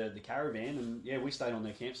had the caravan, and we stayed on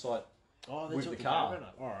their campsite. Oh, they With took the car. caravan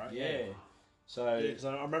up. All right. Yeah. Yeah. So, Because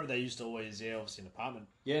I remember they used to always, obviously an apartment.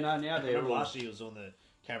 no, now I they're remember all, last year was on the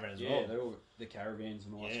caravan as yeah, well. they're all the caravans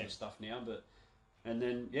and all that Yeah. sort of stuff now. And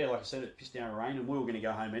then, like I said, it pissed down rain, and we were going to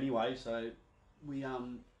go home anyway. So we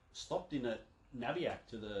stopped in at Nabiac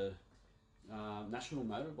to the National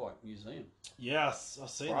Motorbike Museum. Yes, I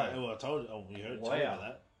seen Right. that. Well, I told. Oh, we heard Wow. told about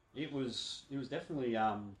that. It was definitely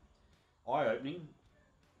eye opening.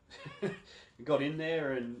 We got in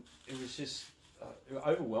there, and it was just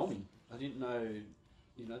overwhelming. I didn't know,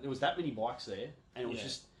 there was that many bikes there, and it was Yeah.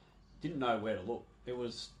 just didn't know where to look. It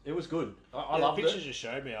was good. I The loved pictures it. you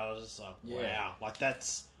showed me, I was just like, Yeah. wow, like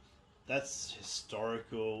that's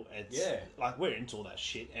historical. It's Yeah. like we're into all that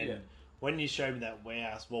shit. And Yeah. when you showed me that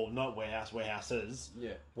warehouse, well, not warehouse, warehouses.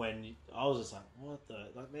 Yeah. I was just like, what the,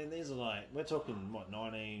 like, man, these are like, we're talking what,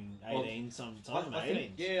 19, 18, some I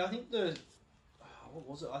 18. think, I think what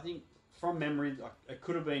was it? I think from memory, it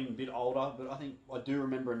could have been a bit older, but I think I do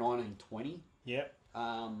remember a 1920. Yep.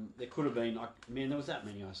 There could have been, there was that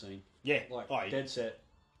many I seen. Yeah. Like, oh, dead set.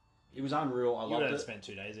 It was unreal. I you loved would have it. spent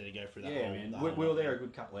 2 days there to go through that Yeah, whole. man. the We whole were lot there a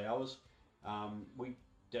good couple of hours. We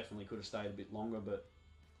definitely could have stayed a bit longer, but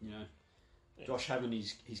Josh having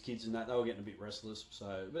his kids and that, they were getting a bit restless.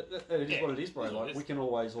 So, but it is what it is, bro. It is what it Like, is. we can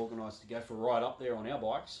always organise to go for a ride up there on our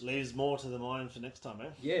bikes. Leaves more to the mind for next time,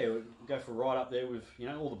 man. Yeah, we'll go for a ride up there with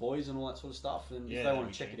all the boys and all that sort of stuff. And Yeah, if they that'd want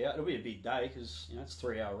be to check good. it out, it'll be a big day because it's a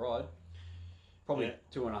 3-hour ride. Probably Yeah.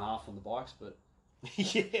 2.5 on the bikes, but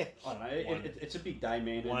Yeah. I don't know. It's a big day,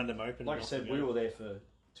 man. Wind And them open. like I and said, off we we go. were there for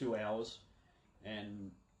 2 hours,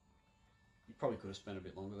 and you probably could have spent a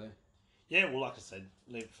bit longer there. Yeah, well, like I said,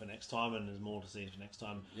 leave it for next time, and there's more to see for next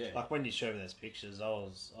time. Yeah. Like when you showed me those pictures, I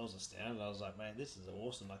was astounded. I was like, man, this is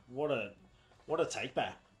awesome. Like, what a take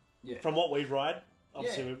back Yeah. from what we ride.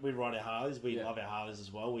 Obviously, Yeah. we ride our Harleys. We Yeah. love our Harleys as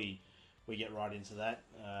well. We get right into that.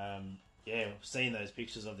 Seeing those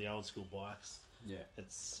pictures of the old school bikes, Yeah.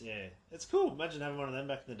 It's cool. Imagine having one of them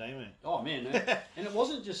back in the day, mate. Oh man, and it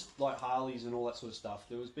wasn't just like Harleys and all that sort of stuff.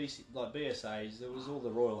 There was BSAs. There was all the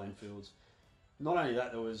Royal Enfields. Not only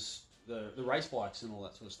that, there was the race bikes and all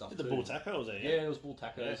that sort of stuff. The too. Bull Taco was there. Yeah, there was Bull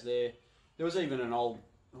Tacos there. There was even an old,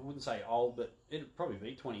 I wouldn't say old, but it'd probably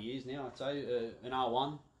be 20 years now, I'd say, an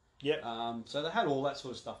R1. Yep. So they had all that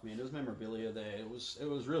sort of stuff, man. There was memorabilia there. It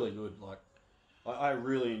was really good. Like, I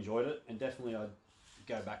really enjoyed it, and definitely I'd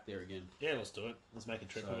go back there again. Yeah, let's do it. Let's make a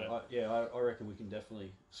trip of it. I reckon we can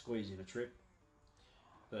definitely squeeze in a trip.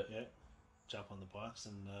 But yeah, jump on the bikes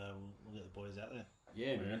and we'll get the boys out there.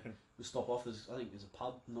 Yeah, man. Reckon? We'll stop off. I think there's a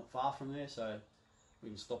pub not far from there, so we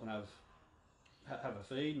can stop and have a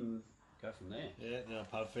feed and go from there. Yeah, a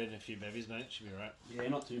pub feed and a few bevies, mate. Should be right. Yeah,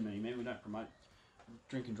 not too many, man. We don't promote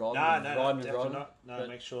drink and driving. No, definitely not. No,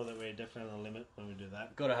 make sure that we're definitely on the limit when we do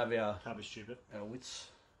that. Got to have can't be stupid. Our wits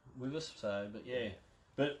with us. So, but yeah.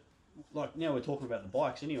 But like now we're talking about the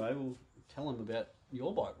bikes anyway. We'll tell them about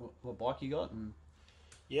your bike. What bike you got? And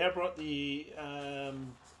yeah, I brought the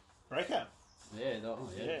Breakout. Yeah, the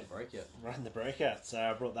Breakout. Running the Breakout. So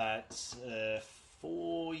I brought that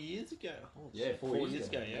 4 years ago. Oh, yeah, 4 years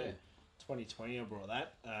ago. Yeah. 2020 I brought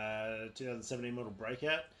that. 2017 model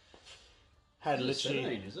Breakout. Had literally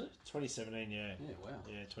 2017, is it? 2017, yeah. Yeah, wow.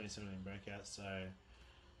 Yeah, 2017 Breakout. So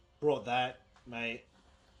brought that, mate.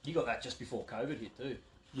 You got that just before COVID hit too.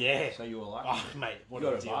 Yeah. So you were lucky. Oh, mate, what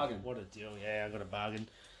a deal. Bargain. What a deal. Yeah, I got a bargain.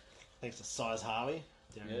 Thanks to Size Harley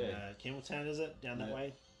down in Campbelltown, is it? Down that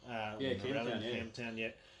way? Campbelltown,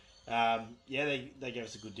 yeah. They gave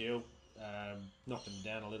us a good deal. Knocked them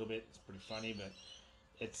down a little bit. It's pretty funny, but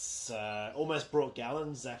it's almost brought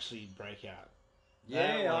Gallons actually Breakout.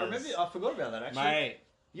 Yeah, I remember. I forgot about that actually. Mate,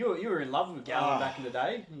 you were in love with Gallon back in the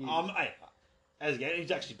day. Mate, as again, he's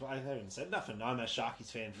actually. I haven't said nothing. I'm a Sharkies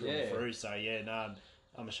fan through and through. So yeah, no,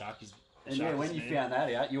 I'm a Sharkies. And yeah, when you found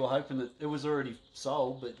that out, you were hoping that it was already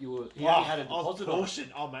sold, but he only had a deposit on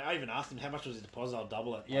it. Oh mate, I even asked him how much was his deposit. I'll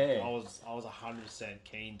double it. Yeah, I was 100%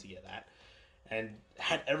 keen to get that, and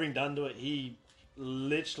had everything done to it. He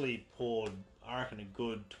literally poured, I reckon, a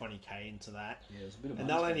good 20k into that. Yeah, it was a bit of money. And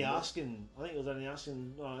they were only asking, I think it was only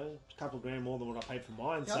asking a couple of grand more than what I paid for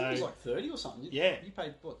mine. Yeah, so it was like 30 or something. Yeah, you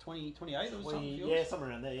paid what 28 or something. Yeah,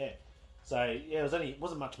 somewhere around there. Yeah. So yeah, it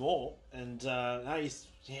wasn't much more, and he's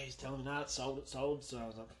telling me no, it's sold. So I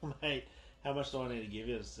was like, mate, how much do I need to give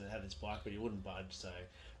you to have this bike? But he wouldn't budge. So,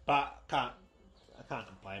 but I can't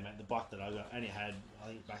complain, mate. The bike that I got only had, I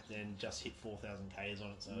think back then, just hit 4,000 k's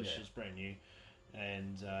on it, so it's just brand new,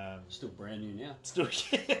 and still brand new now. Still,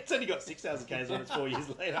 it's only got 6,000 k's on it 4 years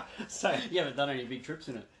later. So you haven't done any big trips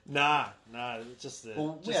in it. Nah, it's just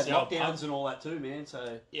we had lockdowns and all that too, man.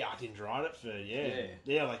 So yeah, I didn't ride it for like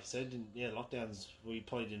you said, lockdowns. We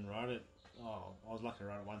probably didn't ride it. Oh, I was lucky to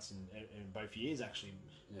ride it once in both years actually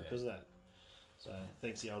because of that. So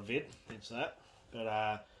thanks the old vid, thanks for that.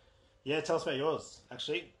 But tell us about yours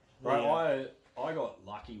actually. Right, I got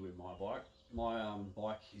lucky with my bike. My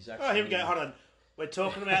bike is actually. Oh, here we go. Hold on. We're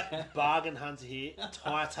talking about bargain hunter here.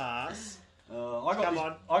 Tight ass. I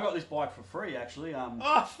got this bike for free actually.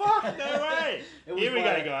 Oh fuck! No way. Here we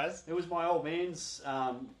go, guys. It was my old man's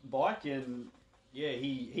bike, and yeah,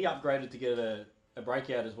 he upgraded to get a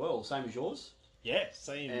Breakout as well, same as yours. Yeah,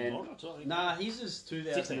 same. Nah, his is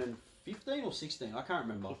 2015 or 16. I can't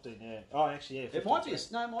remember. 15, yeah. Oh, actually, yeah. 15, it might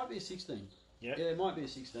be a 16. Yeah, it might be a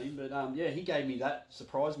 16. But he gave me that.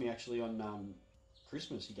 Surprised me actually on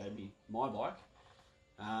Christmas. He gave me my bike.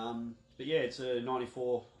 But yeah, it's a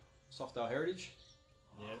 '94 Softail Heritage.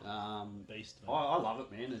 Yeah. Beast. I love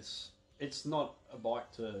it, man. It's not a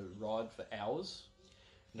bike to ride for hours.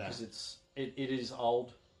 No. Because it is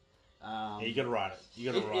old. You got to ride it.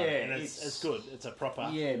 You got to ride it, and it's good. It's a proper.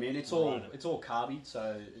 Yeah, man. It's all carbied,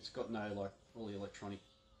 so it's got no like all the electronic,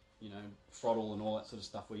 throttle and all that sort of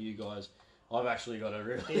stuff. Where you guys, I've actually got to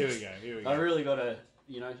really. Here we go. I really got to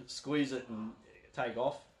squeeze it and take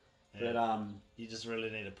off. Yeah. But you just really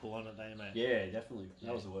need to pull on it, don't you, mate? Yeah, definitely.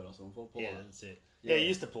 That was the word I was looking for. Pull on that's it. Yeah, you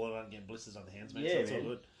used to pull it on and get blisters on the hands, mate. Yeah, so it's all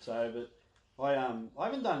good. So, but I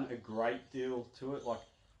haven't done a great deal to it. Like,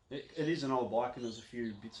 it is an old bike, and there's a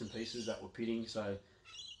few bits and pieces that were pitting. So,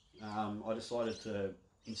 I decided to,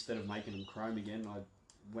 instead of making them chrome again, I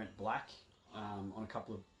went black on a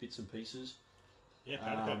couple of bits and pieces. Yeah,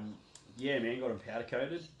 powder coat. Yeah, man, got them powder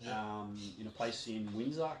coated in a place in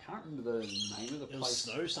Windsor. I can't remember the name of the place. It was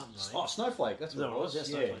Snow something, right? Oh, Snowflake. That's what it was. Yeah,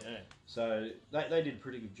 Snowflake, yeah. So they did a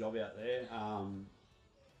pretty good job out there.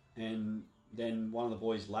 And then one of the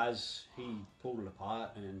boys, Laz, he pulled it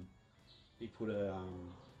apart and he put a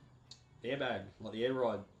airbag, like the air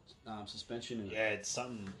ride suspension in it. Yeah, it's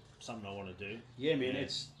something I want to do. Yeah, man,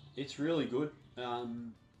 it's It's really good.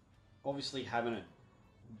 Obviously, having it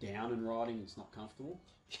down and riding, it's not comfortable.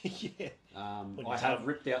 Yeah. I have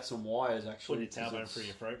ripped out some wires actually. Put your tailbone through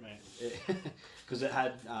your throat, mate. Because it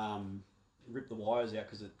had ripped the wires out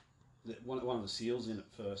because one of the seals in it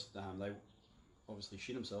first. They obviously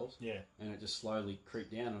shit themselves. Yeah. And it just slowly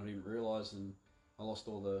creeped down. I didn't realise, and I lost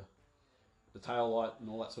all the tail light and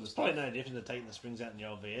all that sort of stuff. Probably no different than taking the springs out in your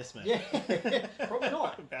old VS, mate. Yeah, probably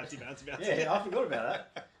not. bouncy. Yeah, I forgot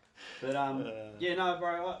about that. But yeah, no,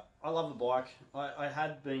 bro, I love the bike. I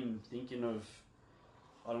had been thinking of,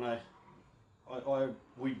 I don't know,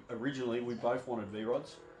 we both wanted V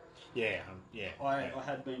rods. Yeah, I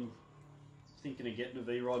had been thinking of getting a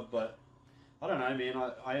V rod, but I don't know, man.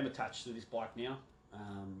 I am attached to this bike now.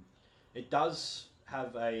 It does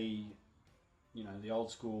have a, the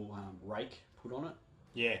old school rake put on it.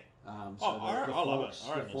 Yeah. So I love it.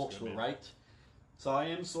 The forks were raked. So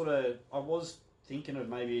I was thinking of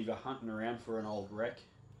maybe either hunting around for an old wreck,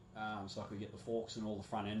 so I could get the forks and all the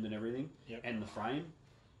front end and everything, and the frame,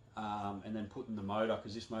 and then putting the motor,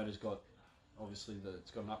 because this motor's got, obviously,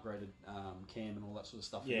 it's got an upgraded cam and all that sort of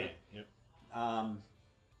stuff in it. Yep.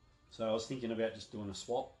 So I was thinking about just doing a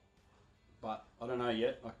swap, but I don't know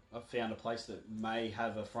yet. I found a place that may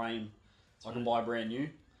have a frame I can buy brand new.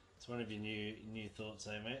 It's one of your new thoughts,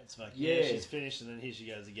 eh, mate? It's like, yeah, she's finished, and then here she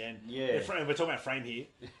goes again. Yeah. We're talking about frame here.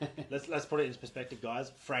 Let's put it in perspective,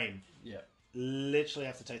 guys. Frame. Yeah. Literally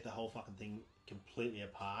have to take the whole fucking thing completely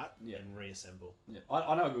apart and reassemble. Yeah.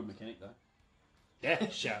 I know a good mechanic, though. Yeah,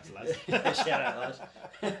 shout out to Laz. Shout out, Laz.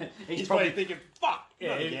 He's probably thinking, fuck!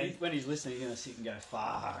 Yeah, when he's listening, he's going to sit and go,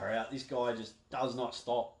 far out. This guy just does not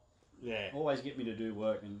stop. Yeah. Always get me to do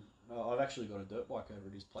work, and I've actually got a dirt bike over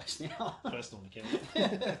at his place now. Personal mechanic.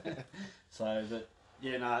 So, but,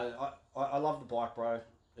 yeah, no, I love the bike, bro.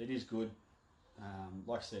 It is good.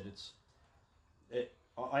 Like I said,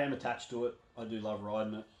 I am attached to it. I do love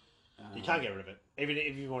riding it. You can't get rid of it. Even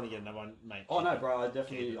if you want to get another one, mate. Oh, no, bro, I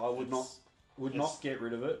would not get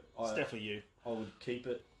rid of it. It's definitely you. I would keep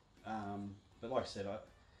it. But like I said, I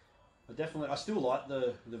still like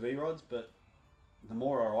the V-Rods, but the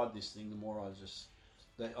more I ride this thing, the more I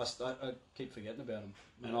keep forgetting about them,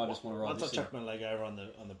 and I just want to ride this thing. Once I thing. chucked my leg over on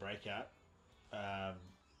the breakout,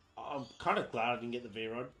 I'm kind of glad I didn't get the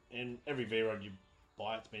V-Rod, and every V-Rod you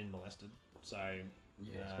buy, it's been molested, so...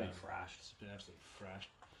 Yeah, it's been thrashed. It's been absolutely thrashed.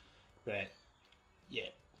 But, yeah,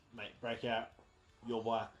 mate, breakout, your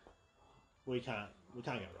bike, we can't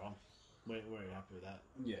go wrong. We're happy with that.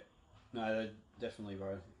 Yeah. No, definitely,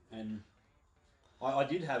 bro. And I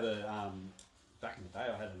did have a, back in the day,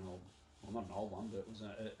 I had an old, well, not an old one, but it was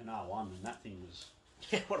an R1, and that thing was...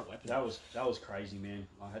 Yeah, what a weapon. That was crazy, man.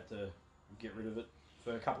 I had to get rid of it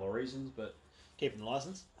for a couple of reasons, but... Keeping the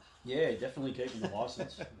license? Yeah, definitely keeping the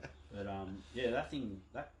license. But, yeah, that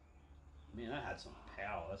had some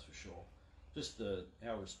power, that's for sure. Just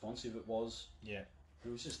how responsive it was. Yeah.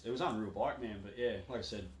 It was unreal bike, man. But yeah, like I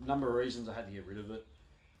said, number of reasons I had to get rid of it.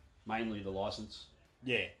 Mainly the license.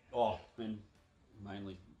 Yeah. Oh, and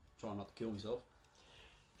mainly trying not to kill myself.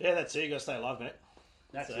 Yeah, that's it. You got to stay alive, mate.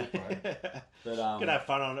 That's it, bro. But you got to have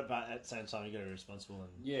fun on it, but at the same time, you got to be responsible.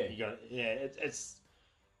 And yeah, you got it's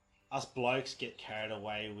us blokes get carried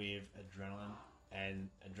away with adrenaline, and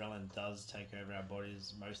adrenaline does take over our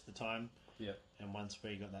bodies most of the time. Yeah. And once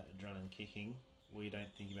we got that adrenaline kicking, we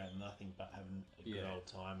don't think about nothing but having a good old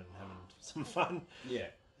time and having some fun. Yeah.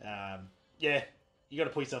 Yeah. You got to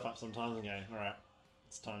pull yourself up sometimes and go, all right,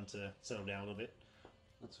 it's time to settle down a little bit.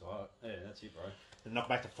 That's all right. Yeah, that's it, bro. And knock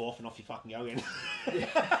back to fourth and off you fucking go again.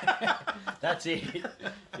 That's it.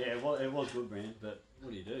 Yeah, well, it was good, man. But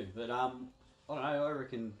what do you do? But I don't know. I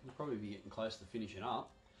reckon we'll probably be getting close to finishing up.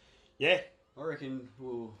 Yeah. I reckon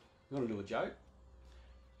you want to do a joke?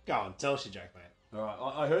 Go on, tell us your joke, mate. All right.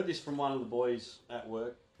 I heard this from one of the boys at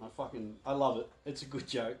work. I love it. It's a good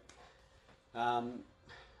joke.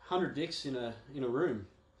 100 dicks in a room.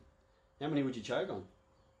 How many would you choke on?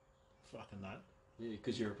 Fucking none. Yeah,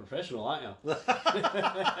 because you're a professional, aren't you?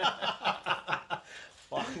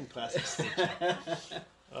 Fucking classic stitch.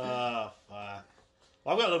 Oh, fuck. Well,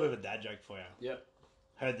 I've got a little bit of a dad joke for you. Yep.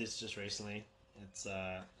 Heard this just recently. It's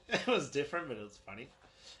it was different, but it was funny.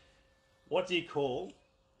 What do you call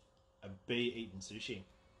a bee eating sushi?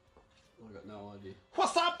 I got no idea.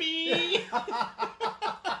 Wasabi!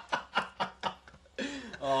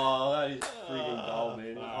 Oh, that is freaking gold,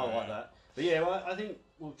 man. I like that. But yeah, well, I think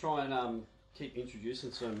we'll try and keep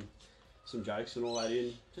introducing some jokes and all that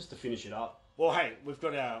in, just to finish it up. Well, hey, we've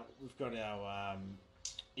got our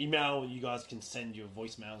email. You guys can send your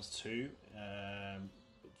voicemails to. A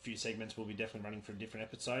few segments we'll be definitely running for different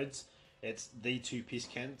episodes. It's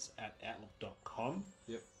the2pisscans@outlook.com.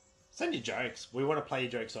 Yep. Send your jokes. We want to play your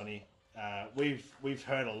jokes on here. We've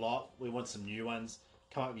heard a lot. We want some new ones.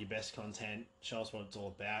 Come up with your best content. Show us what it's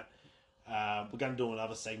all about. We're going to do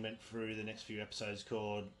another segment through the next few episodes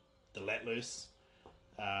called The Let Loose.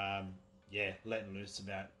 Letting loose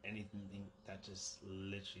about anything that just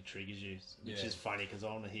literally triggers you, which is funny because I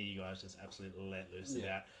want to hear you guys just absolutely let loose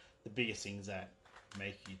about the biggest things that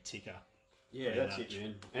make you ticker. Yeah, that's it,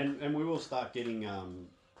 man. And we will start getting,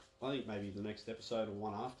 I think maybe the next episode or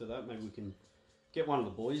one after that, maybe we can get one of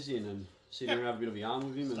the boys in and sit here and have a bit of a yarn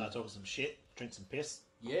with him. Start talking some shit, drink some piss.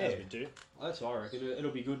 Yeah. As we do. That's what I reckon.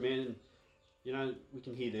 It'll be good, man. And, we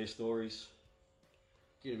can hear their stories.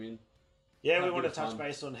 Get them in. Yeah, we want to touch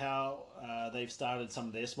base on how they've started some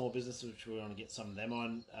of their small businesses, which we want to get some of them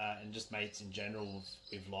on, and just mates in general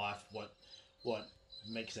with life, what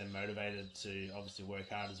makes them motivated to obviously work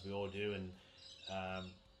hard as we all do, and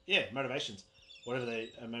motivations, whatever they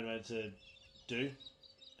are motivated to do,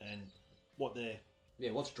 and what their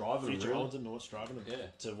what's driving future them, holds them, and what's driving them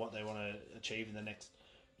to what they want to achieve in the next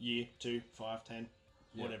year, 2, 5, 10,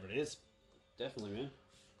 whatever it is. Definitely, man.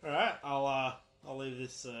 All right, I'll leave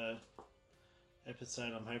this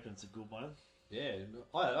episode. I'm hoping it's a good one. Yeah,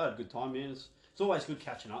 I had a good time, man. It's always good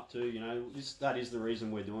catching up too. That is the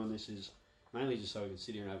reason we're doing this, is mainly just so we can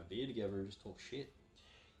sit here and have a beer together and just talk shit.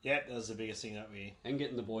 Yeah, that was the biggest thing that and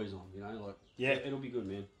getting the boys on. It'll be good,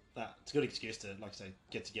 man. It's a good excuse to, like I say,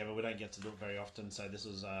 get together. We don't get to do it very often, so this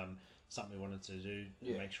was something we wanted to do.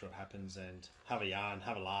 Make sure it happens and have a yarn,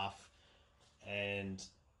 have a laugh, and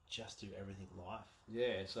just do everything live.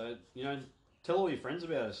 Yeah, so tell all your friends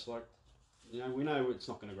about us. We know it's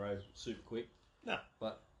not going to grow super quick. No.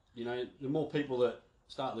 But, the more people that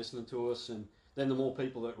start listening to us, and then the more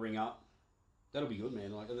people that ring up, that'll be good,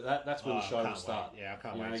 man. That's when the show will start. Yeah, I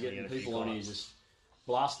can't wait to getting get people on here just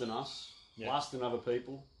blasting us, blasting other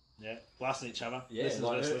people. Yeah, blasting each other. Yeah,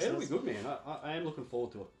 it'll be good, man. I am looking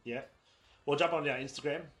forward to it. Yeah. Well, jump onto our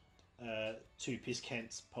Instagram, 2 Piss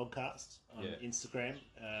Cants Podcast on Instagram.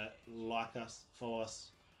 Like us, follow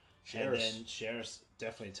us. Share us.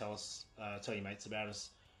 Definitely tell your mates about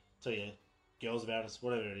us, tell your girls about us,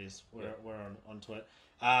 whatever it is. We're onto it.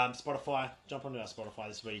 Spotify, jump onto our Spotify.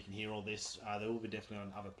 This is where you can hear all this. They will be definitely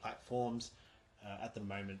on other platforms. At the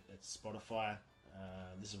moment, it's Spotify.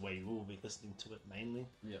 This is where you will be listening to it mainly.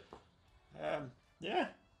 Yeah,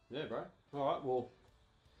 bro. All right, well,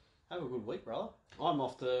 have a good week, brother. I'm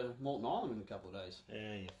off to Moulton Island in a couple of days.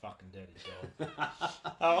 Yeah, you fucking dirty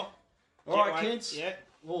dog. All right, kids. Yeah.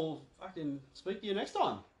 We'll fucking speak to you next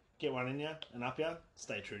time. Get one in you and up you.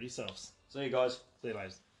 Stay true to yourselves. See you guys. See you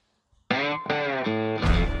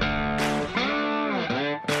later.